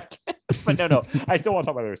 90s podcast? But no, I still want to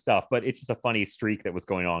talk about other stuff. But it's just a funny streak that was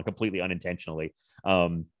going on completely unintentionally.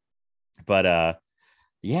 But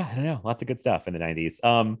yeah, I don't know, lots of good stuff in the 90s.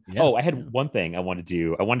 I had one thing I wanted to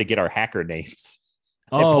do. I wanted to get our hacker names.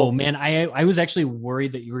 Oh man, I was actually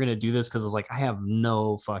worried that you were gonna do this because I was like, I have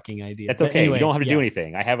no fucking idea. That's okay. Anyway, you don't have to do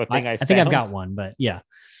anything. I have a thing. I think I've got one, but yeah,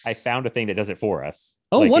 I found a thing that does it for us.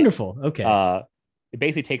 Oh, like wonderful. Okay. It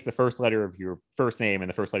basically takes the first letter of your first name and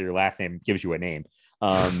the first letter of your last name, gives you a name.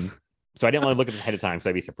 So I didn't want to look at this ahead of time, so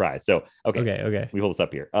I'd be surprised. So okay. We hold this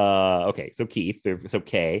up here. Okay. So Keith. So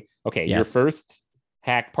K. Okay. Yes. Your first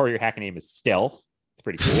part of your hacker name is Stealth. It's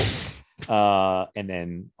pretty cool. And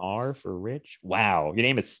then R for Rich. Wow, your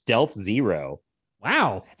name is Stealth Zero.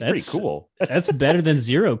 Wow, that's pretty cool. That's better than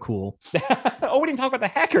Zero Cool. Oh, we didn't talk about the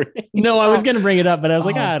hacker names. No, I was gonna bring it up, but I was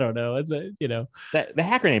like, I don't know. It's the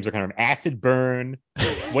hacker names are kind of Acid Burn.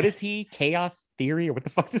 What is he? Chaos Theory or what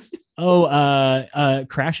the fuck is this?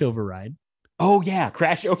 Crash Override. Oh yeah,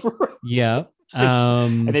 Crash Override. Yeah.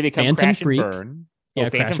 And they become Phantom Crash Freak. And Burn. Yeah,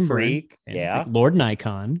 Phantom Freak. Yeah. Lord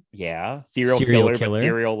Nikon. Yeah. Serial killer. But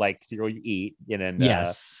cereal like cereal you eat. And then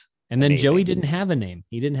yes. And then Joey didn't have a name.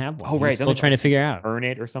 He didn't have one. Oh, right. He's still trying to figure out. Earn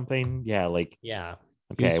it or something. Yeah. Like. Yeah.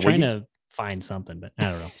 Okay. He's trying to find something, but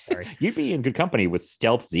I don't know. Sorry. You'd be in good company with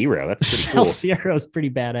Stealth Zero. That's pretty Stealth cool. Zero is pretty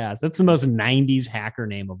badass. That's the most 90s hacker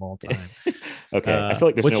name of all time. Okay. I feel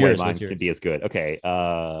like there's no way mine can be as good. Okay.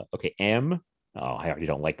 Okay. M. Oh, I already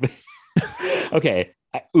don't like that. Okay.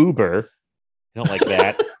 Uber. I don't like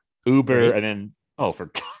that. Uber. Right. And then, for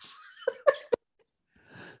God's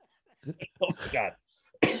oh my God.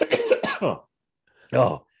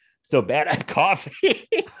 Oh, so bad at coffee.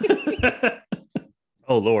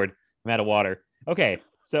 Oh Lord, I'm out of water. Okay,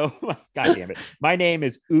 so God damn it. My name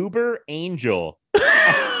is Uber Angel.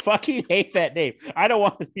 I fucking hate that name. I don't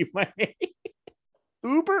want to be my name.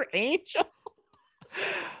 Uber Angel.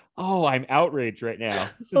 Oh, I'm outraged right now.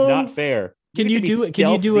 This is not fair. Can you do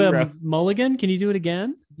a mulligan? Can you do it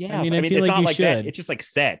again? Yeah, I mean, feel like you should. That. It's just like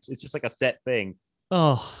set. It's just like a set thing.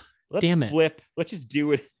 Oh, damn it. Let's just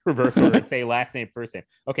do it reverse order and say last name, first name.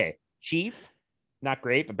 Okay. Chief, not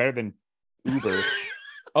great, but better than Uber.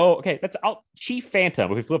 Okay. Chief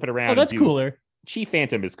Phantom. If we flip it around. Oh, that's cooler. Chief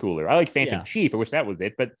Phantom is cooler. I like Phantom Chief. I wish that was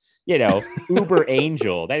it, but Uber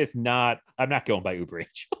Angel. That is not. I'm not going by Uber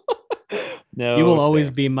Angel. No, you will always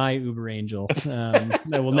be my Uber Angel.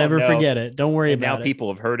 I will never forget it. Don't worry about it. Now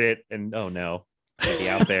people have heard it, and oh no, be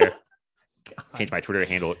out there. Change my Twitter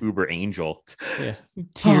handle Uber Angel. Yeah,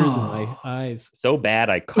 tears in my eyes. So bad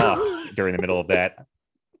I coughed during the middle of that.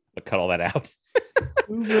 I cut all that out.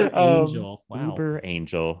 Uber Angel. Wow. Uber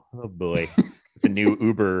Angel. Oh boy. It's a new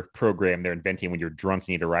Uber program they're inventing when you're drunk,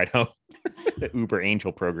 you need a ride home. The Uber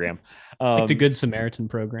Angel program. Like the Good Samaritan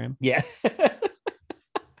program. Yeah.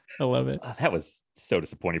 I love it. Oh, that was so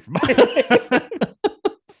disappointing for my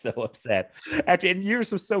so upset. After and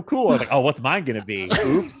yours was so cool. I was like, oh, what's mine gonna be?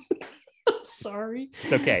 Oops. I'm sorry.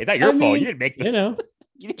 It's okay. It's not your fault. You didn't make this. You know,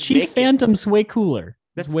 You didn't Chief make it. Phantom's way cooler.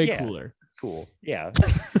 That's way yeah. cooler. Cool. Yeah.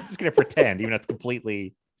 Just gonna pretend, even though it's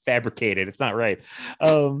completely fabricated. It's not right.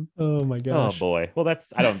 Oh my gosh. Oh boy. Well,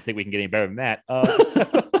 I don't think we can get any better than that.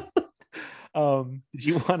 Did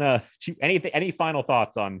you want to any final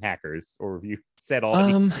thoughts on Hackers, or have you said all that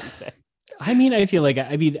needs to be said? I mean, I feel like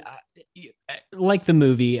like the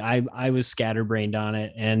movie, I was scatterbrained on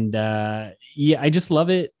it, and I just love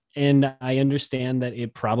it. And I understand that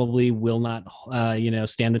it probably will not,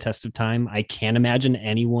 stand the test of time. I can't imagine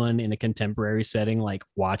anyone in a contemporary setting like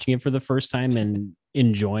watching it for the first time and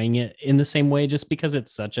enjoying it in the same way, just because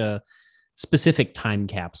it's such a specific time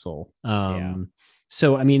capsule.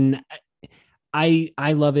 So, I mean, I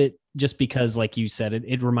love it just because, like you said,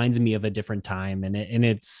 it reminds me of a different time, and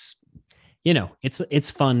it's,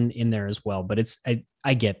 it's fun in there as well. But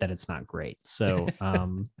I get that it's not great. So,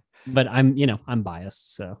 but I'm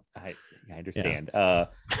biased, so I understand. I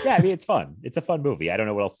mean, it's fun. It's a fun movie. I don't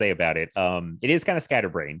know what else to say about it. It is kind of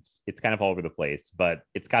scatterbrained. It's kind of all over the place, but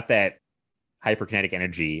it's got that hyperkinetic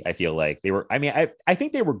energy. I feel like I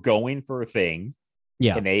think they were going for a thing.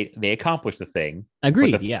 Yeah. And they accomplished the thing.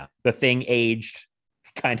 Agreed. The thing aged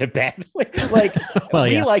kind of badly. Like,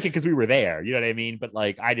 we like it because we were there. You know what I mean? But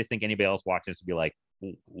like, I just think anybody else watching this would be like,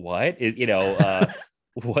 what is,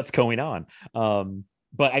 what's going on?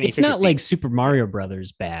 But I mean, it's not like Super Mario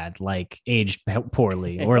Brothers bad, like aged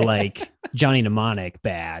poorly, or like Johnny Mnemonic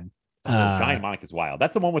bad. Johnny Mnemonic is wild.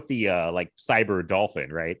 That's the one with the like cyber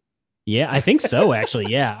dolphin, right? Yeah, I think so. Actually,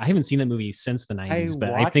 yeah, I haven't seen that movie since the 90s,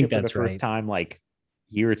 but I think that's the first time like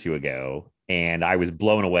a year or two ago, and I was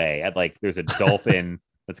blown away. There's a dolphin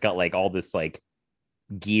that's got like all this like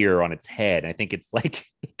gear on its head. I think it's like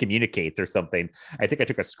it communicates or something. I think I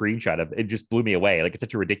took a screenshot of it. It just blew me away. Like, it's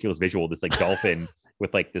such a ridiculous visual, this like dolphin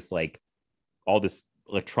with like this like all this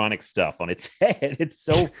electronic stuff on its head. It's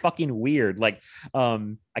so fucking weird. Like,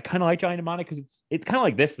 I kind of like Johnny Mnemonic because it's kind of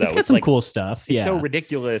like this though. It's got some cool stuff. It's so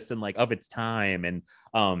ridiculous and like of its time. And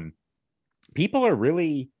people are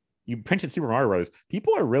really, you mentioned Super Mario Bros.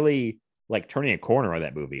 People are really like turning a corner on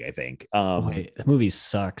that movie, I think. The movie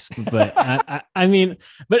sucks, but I mean,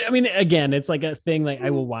 again, it's like a thing. Like,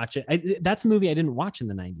 I will watch it. That's a movie I didn't watch in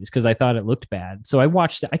the 90s because I thought it looked bad. So I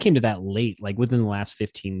watched it. I came to that late, like within the last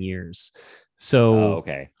 15 years. So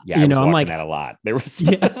okay, yeah, I'm like that a lot. There was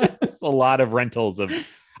a lot of rentals of.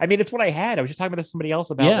 I mean, it's what I had. I was just talking to somebody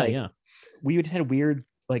else about. We just had weird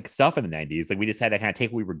like stuff in the 90s. Like, we just had to kind of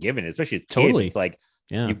take what we were given, especially as kids. Totally. It's like.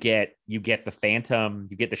 Yeah. You get the Phantom,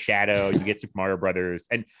 you get the Shadow, you get Super Mario Brothers,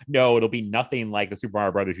 and no, it'll be nothing like the Super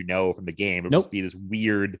Mario Brothers from the game. It'll just be this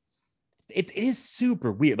weird. It is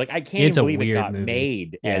super weird. Like, I can't even believe it got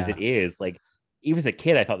made as it is. Like, even as a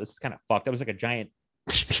kid, I thought this is kind of fucked. That was like a giant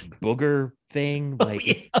booger thing. Like,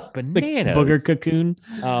 it's bananas. Booger cocoon.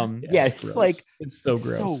 It's gross. like it's so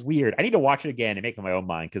gross. So weird. I need to watch it again and make up my own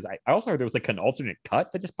mind, because I also heard there was like an alternate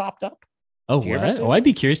cut that just popped up. Oh, what? Oh, I'd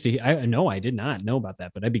be curious to. I did not know about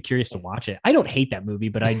that, but I'd be curious to watch it. I don't hate that movie,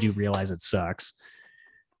 but I do realize it sucks.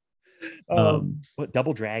 But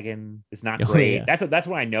Double Dragon is not great. Yeah. That's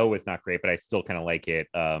what I know it's not great, but I still kind of like it.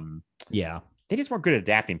 They just weren't good at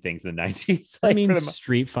adapting things in the 90s. Like, I mean,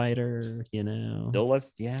 Street Fighter, still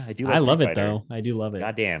loves. Yeah, I do. I love it though. I do love it.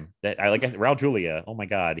 God damn that! I like Raul Julia. Oh my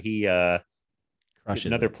god, he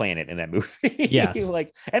another planet in that movie. Yes.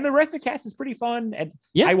 And the rest of the cast is pretty fun. And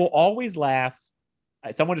I will always laugh.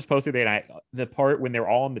 Someone just posted there, and the part when they're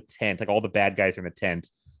all in the tent, like all the bad guys are in the tent,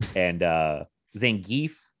 and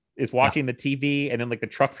Zangief is watching the TV, and then like the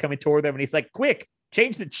truck's coming toward them, and he's like, "Quick,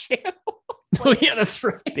 change the channel." Oh yeah, that's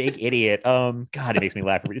right. Big idiot. God, it makes me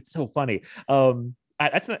laugh. It's so funny. I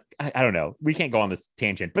don't know. We can't go on this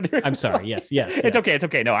tangent, but I'm sorry. Yes. It's okay. It's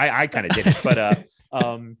okay. No, I kind of did it, but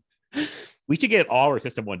we should get it all our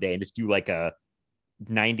system one day and just do like a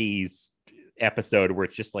 90s episode where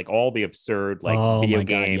it's just like all the absurd video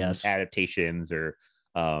game adaptations or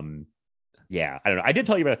I don't know. I did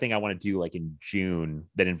tell you about a thing I want to do like in June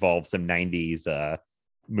that involves some 90s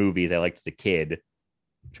movies I liked as a kid,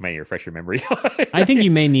 which might refresh your memory. I think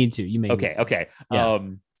you may need to. Okay. Yeah.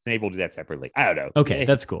 maybe we'll do that separately. I don't know. Okay,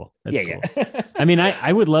 that's cool. That's cool. Yeah. I mean,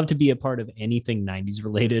 I would love to be a part of anything 90s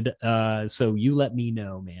related. So you let me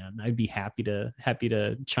know, man. I'd be happy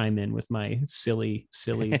to chime in with my silly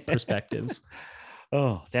perspectives.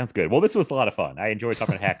 Oh, sounds good. Well, this was a lot of fun. I enjoyed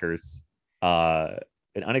talking to hackers.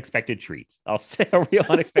 An unexpected treat. I'll say a real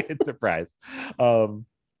unexpected surprise.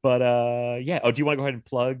 But yeah. Oh, do you want to go ahead and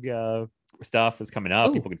plug stuff that's coming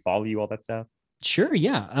up? People can follow you, all that stuff. Sure.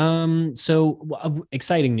 Yeah.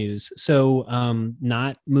 Exciting news. So,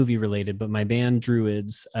 not movie related, but my band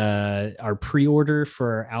Druids, our pre-order for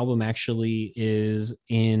our album actually is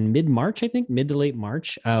in mid-March, I think, mid to late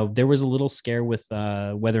March. There was a little scare with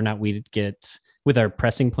whether or not we'd get with our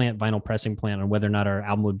vinyl pressing plant, on whether or not our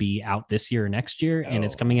album would be out this year or next year. And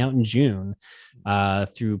it's coming out in June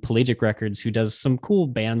through Pelagic Records, who does some cool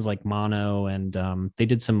bands like Mono, and they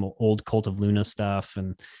did some old Cult of Luna stuff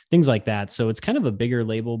and things like that. So it's kind of a bigger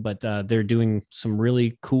label, but they're doing some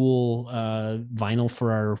really cool vinyl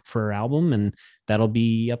for our album, and that'll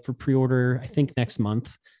be up for pre-order, I think, next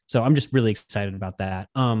month. So I'm just really excited about that.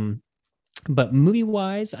 But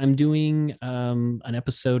movie-wise, I'm doing an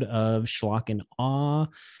episode of Schlock and Awe.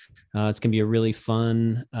 It's going to be a really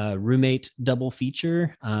fun roommate double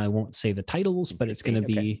feature. I won't say the titles, but it's going to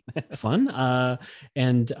be fun.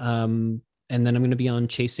 And then I'm going to be on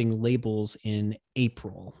Chasing Labels in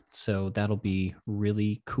April. So that'll be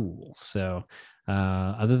really cool. So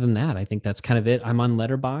other than that, I think that's kind of it. I'm on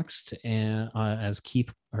Letterboxd and as K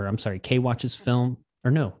Watches Film. Or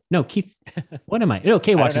no, Keith. What am I? No,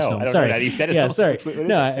 K Watches Film. Sorry. You said it. Yeah, sorry.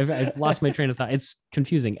 No, I've lost my train of thought. It's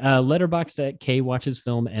confusing. Letterboxd at K Watches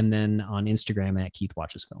Film, and then on Instagram at Keith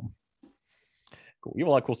Watches Film. Cool. You have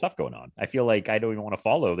a lot of cool stuff going on. I feel like I don't even want to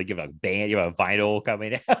follow. They give a band, you have a vinyl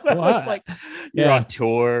coming out. Well, like you're on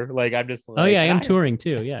tour. Like I'm just. Like, I am touring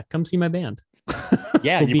too. Yeah, come see my band.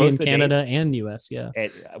 Yeah, we'll be in Canada and US. Yeah,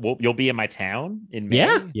 you'll be in my town in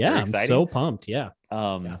May. Yeah. I'm so pumped. Yeah.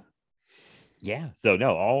 Yeah. So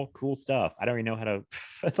no, all cool stuff. I don't even know how to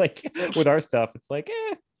like with our stuff. It's like,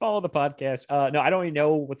 follow the podcast. No, I don't even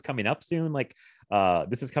know what's coming up soon. Like,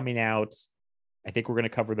 this is coming out. I think we're going to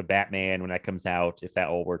cover the Batman when that comes out, if that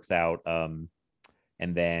all works out. And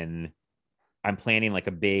then I'm planning like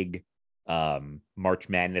a big March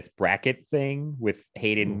Madness bracket thing with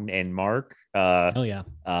Hayden and Mark. That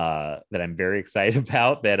I'm very excited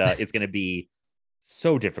about. That it's going to be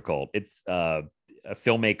so difficult. It's a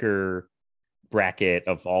filmmaker bracket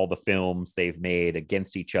of all the films they've made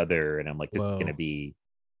against each other, and I'm like, this is going to be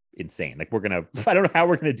insane. Like, I don't know how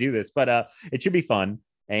we're going to do this, but it should be fun.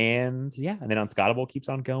 And yeah, and then Unscottable keeps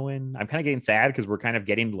on going. I'm kind of getting sad because we're kind of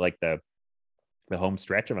getting to like the home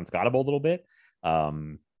stretch of Unscottable a little bit.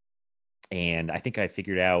 And I think I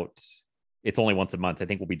figured out it's only once a month. I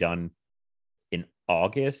think we'll be done in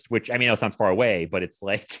August, which I mean, it sounds far away, but it's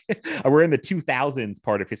like we're in the 2000s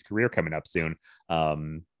part of his career coming up soon.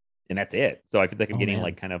 And that's it. So I feel like I'm getting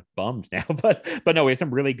like kind of bummed now, but no, we have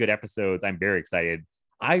some really good episodes. I'm very excited.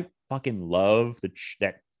 I fucking love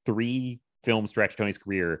that 3 film stretch Tony's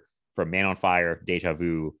career, from Man on Fire, Deja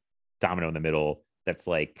Vu, Domino in the Middle. That's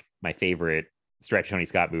like my favorite stretch Tony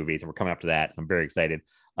Scott movies, and we're coming up to that. I'm very excited.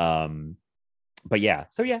 But yeah,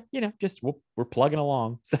 so yeah, just we're plugging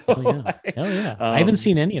along. So hell yeah. I haven't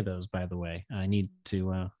seen any of those, by the way. I need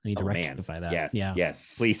to rectify that. Yes,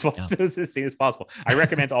 please watch those as soon as possible. I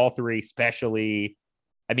recommend all 3, especially.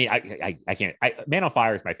 I mean, I can't. Man on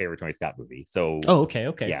Fire is my favorite Tony Scott movie. So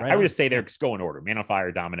okay, yeah, right I would just say they're just go in order: Man on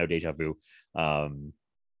Fire, Domino, Deja Vu.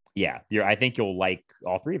 Yeah, I think you'll like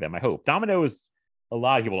all 3 of them. I hope. Domino is. A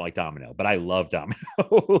lot of people don't like Domino, but I love Domino.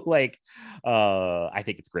 Like, I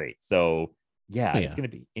think it's great. So yeah, it's going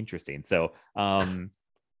to be interesting. So,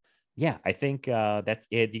 yeah, I think that's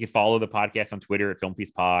it. You can follow the podcast on Twitter at Film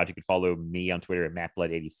Feast Pod. You can follow me on Twitter at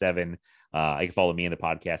MattBlood87. You can follow me in the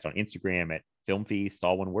podcast on Instagram at Film Feast,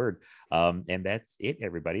 all one word. And that's it,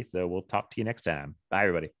 everybody. So we'll talk to you next time. Bye,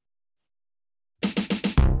 everybody.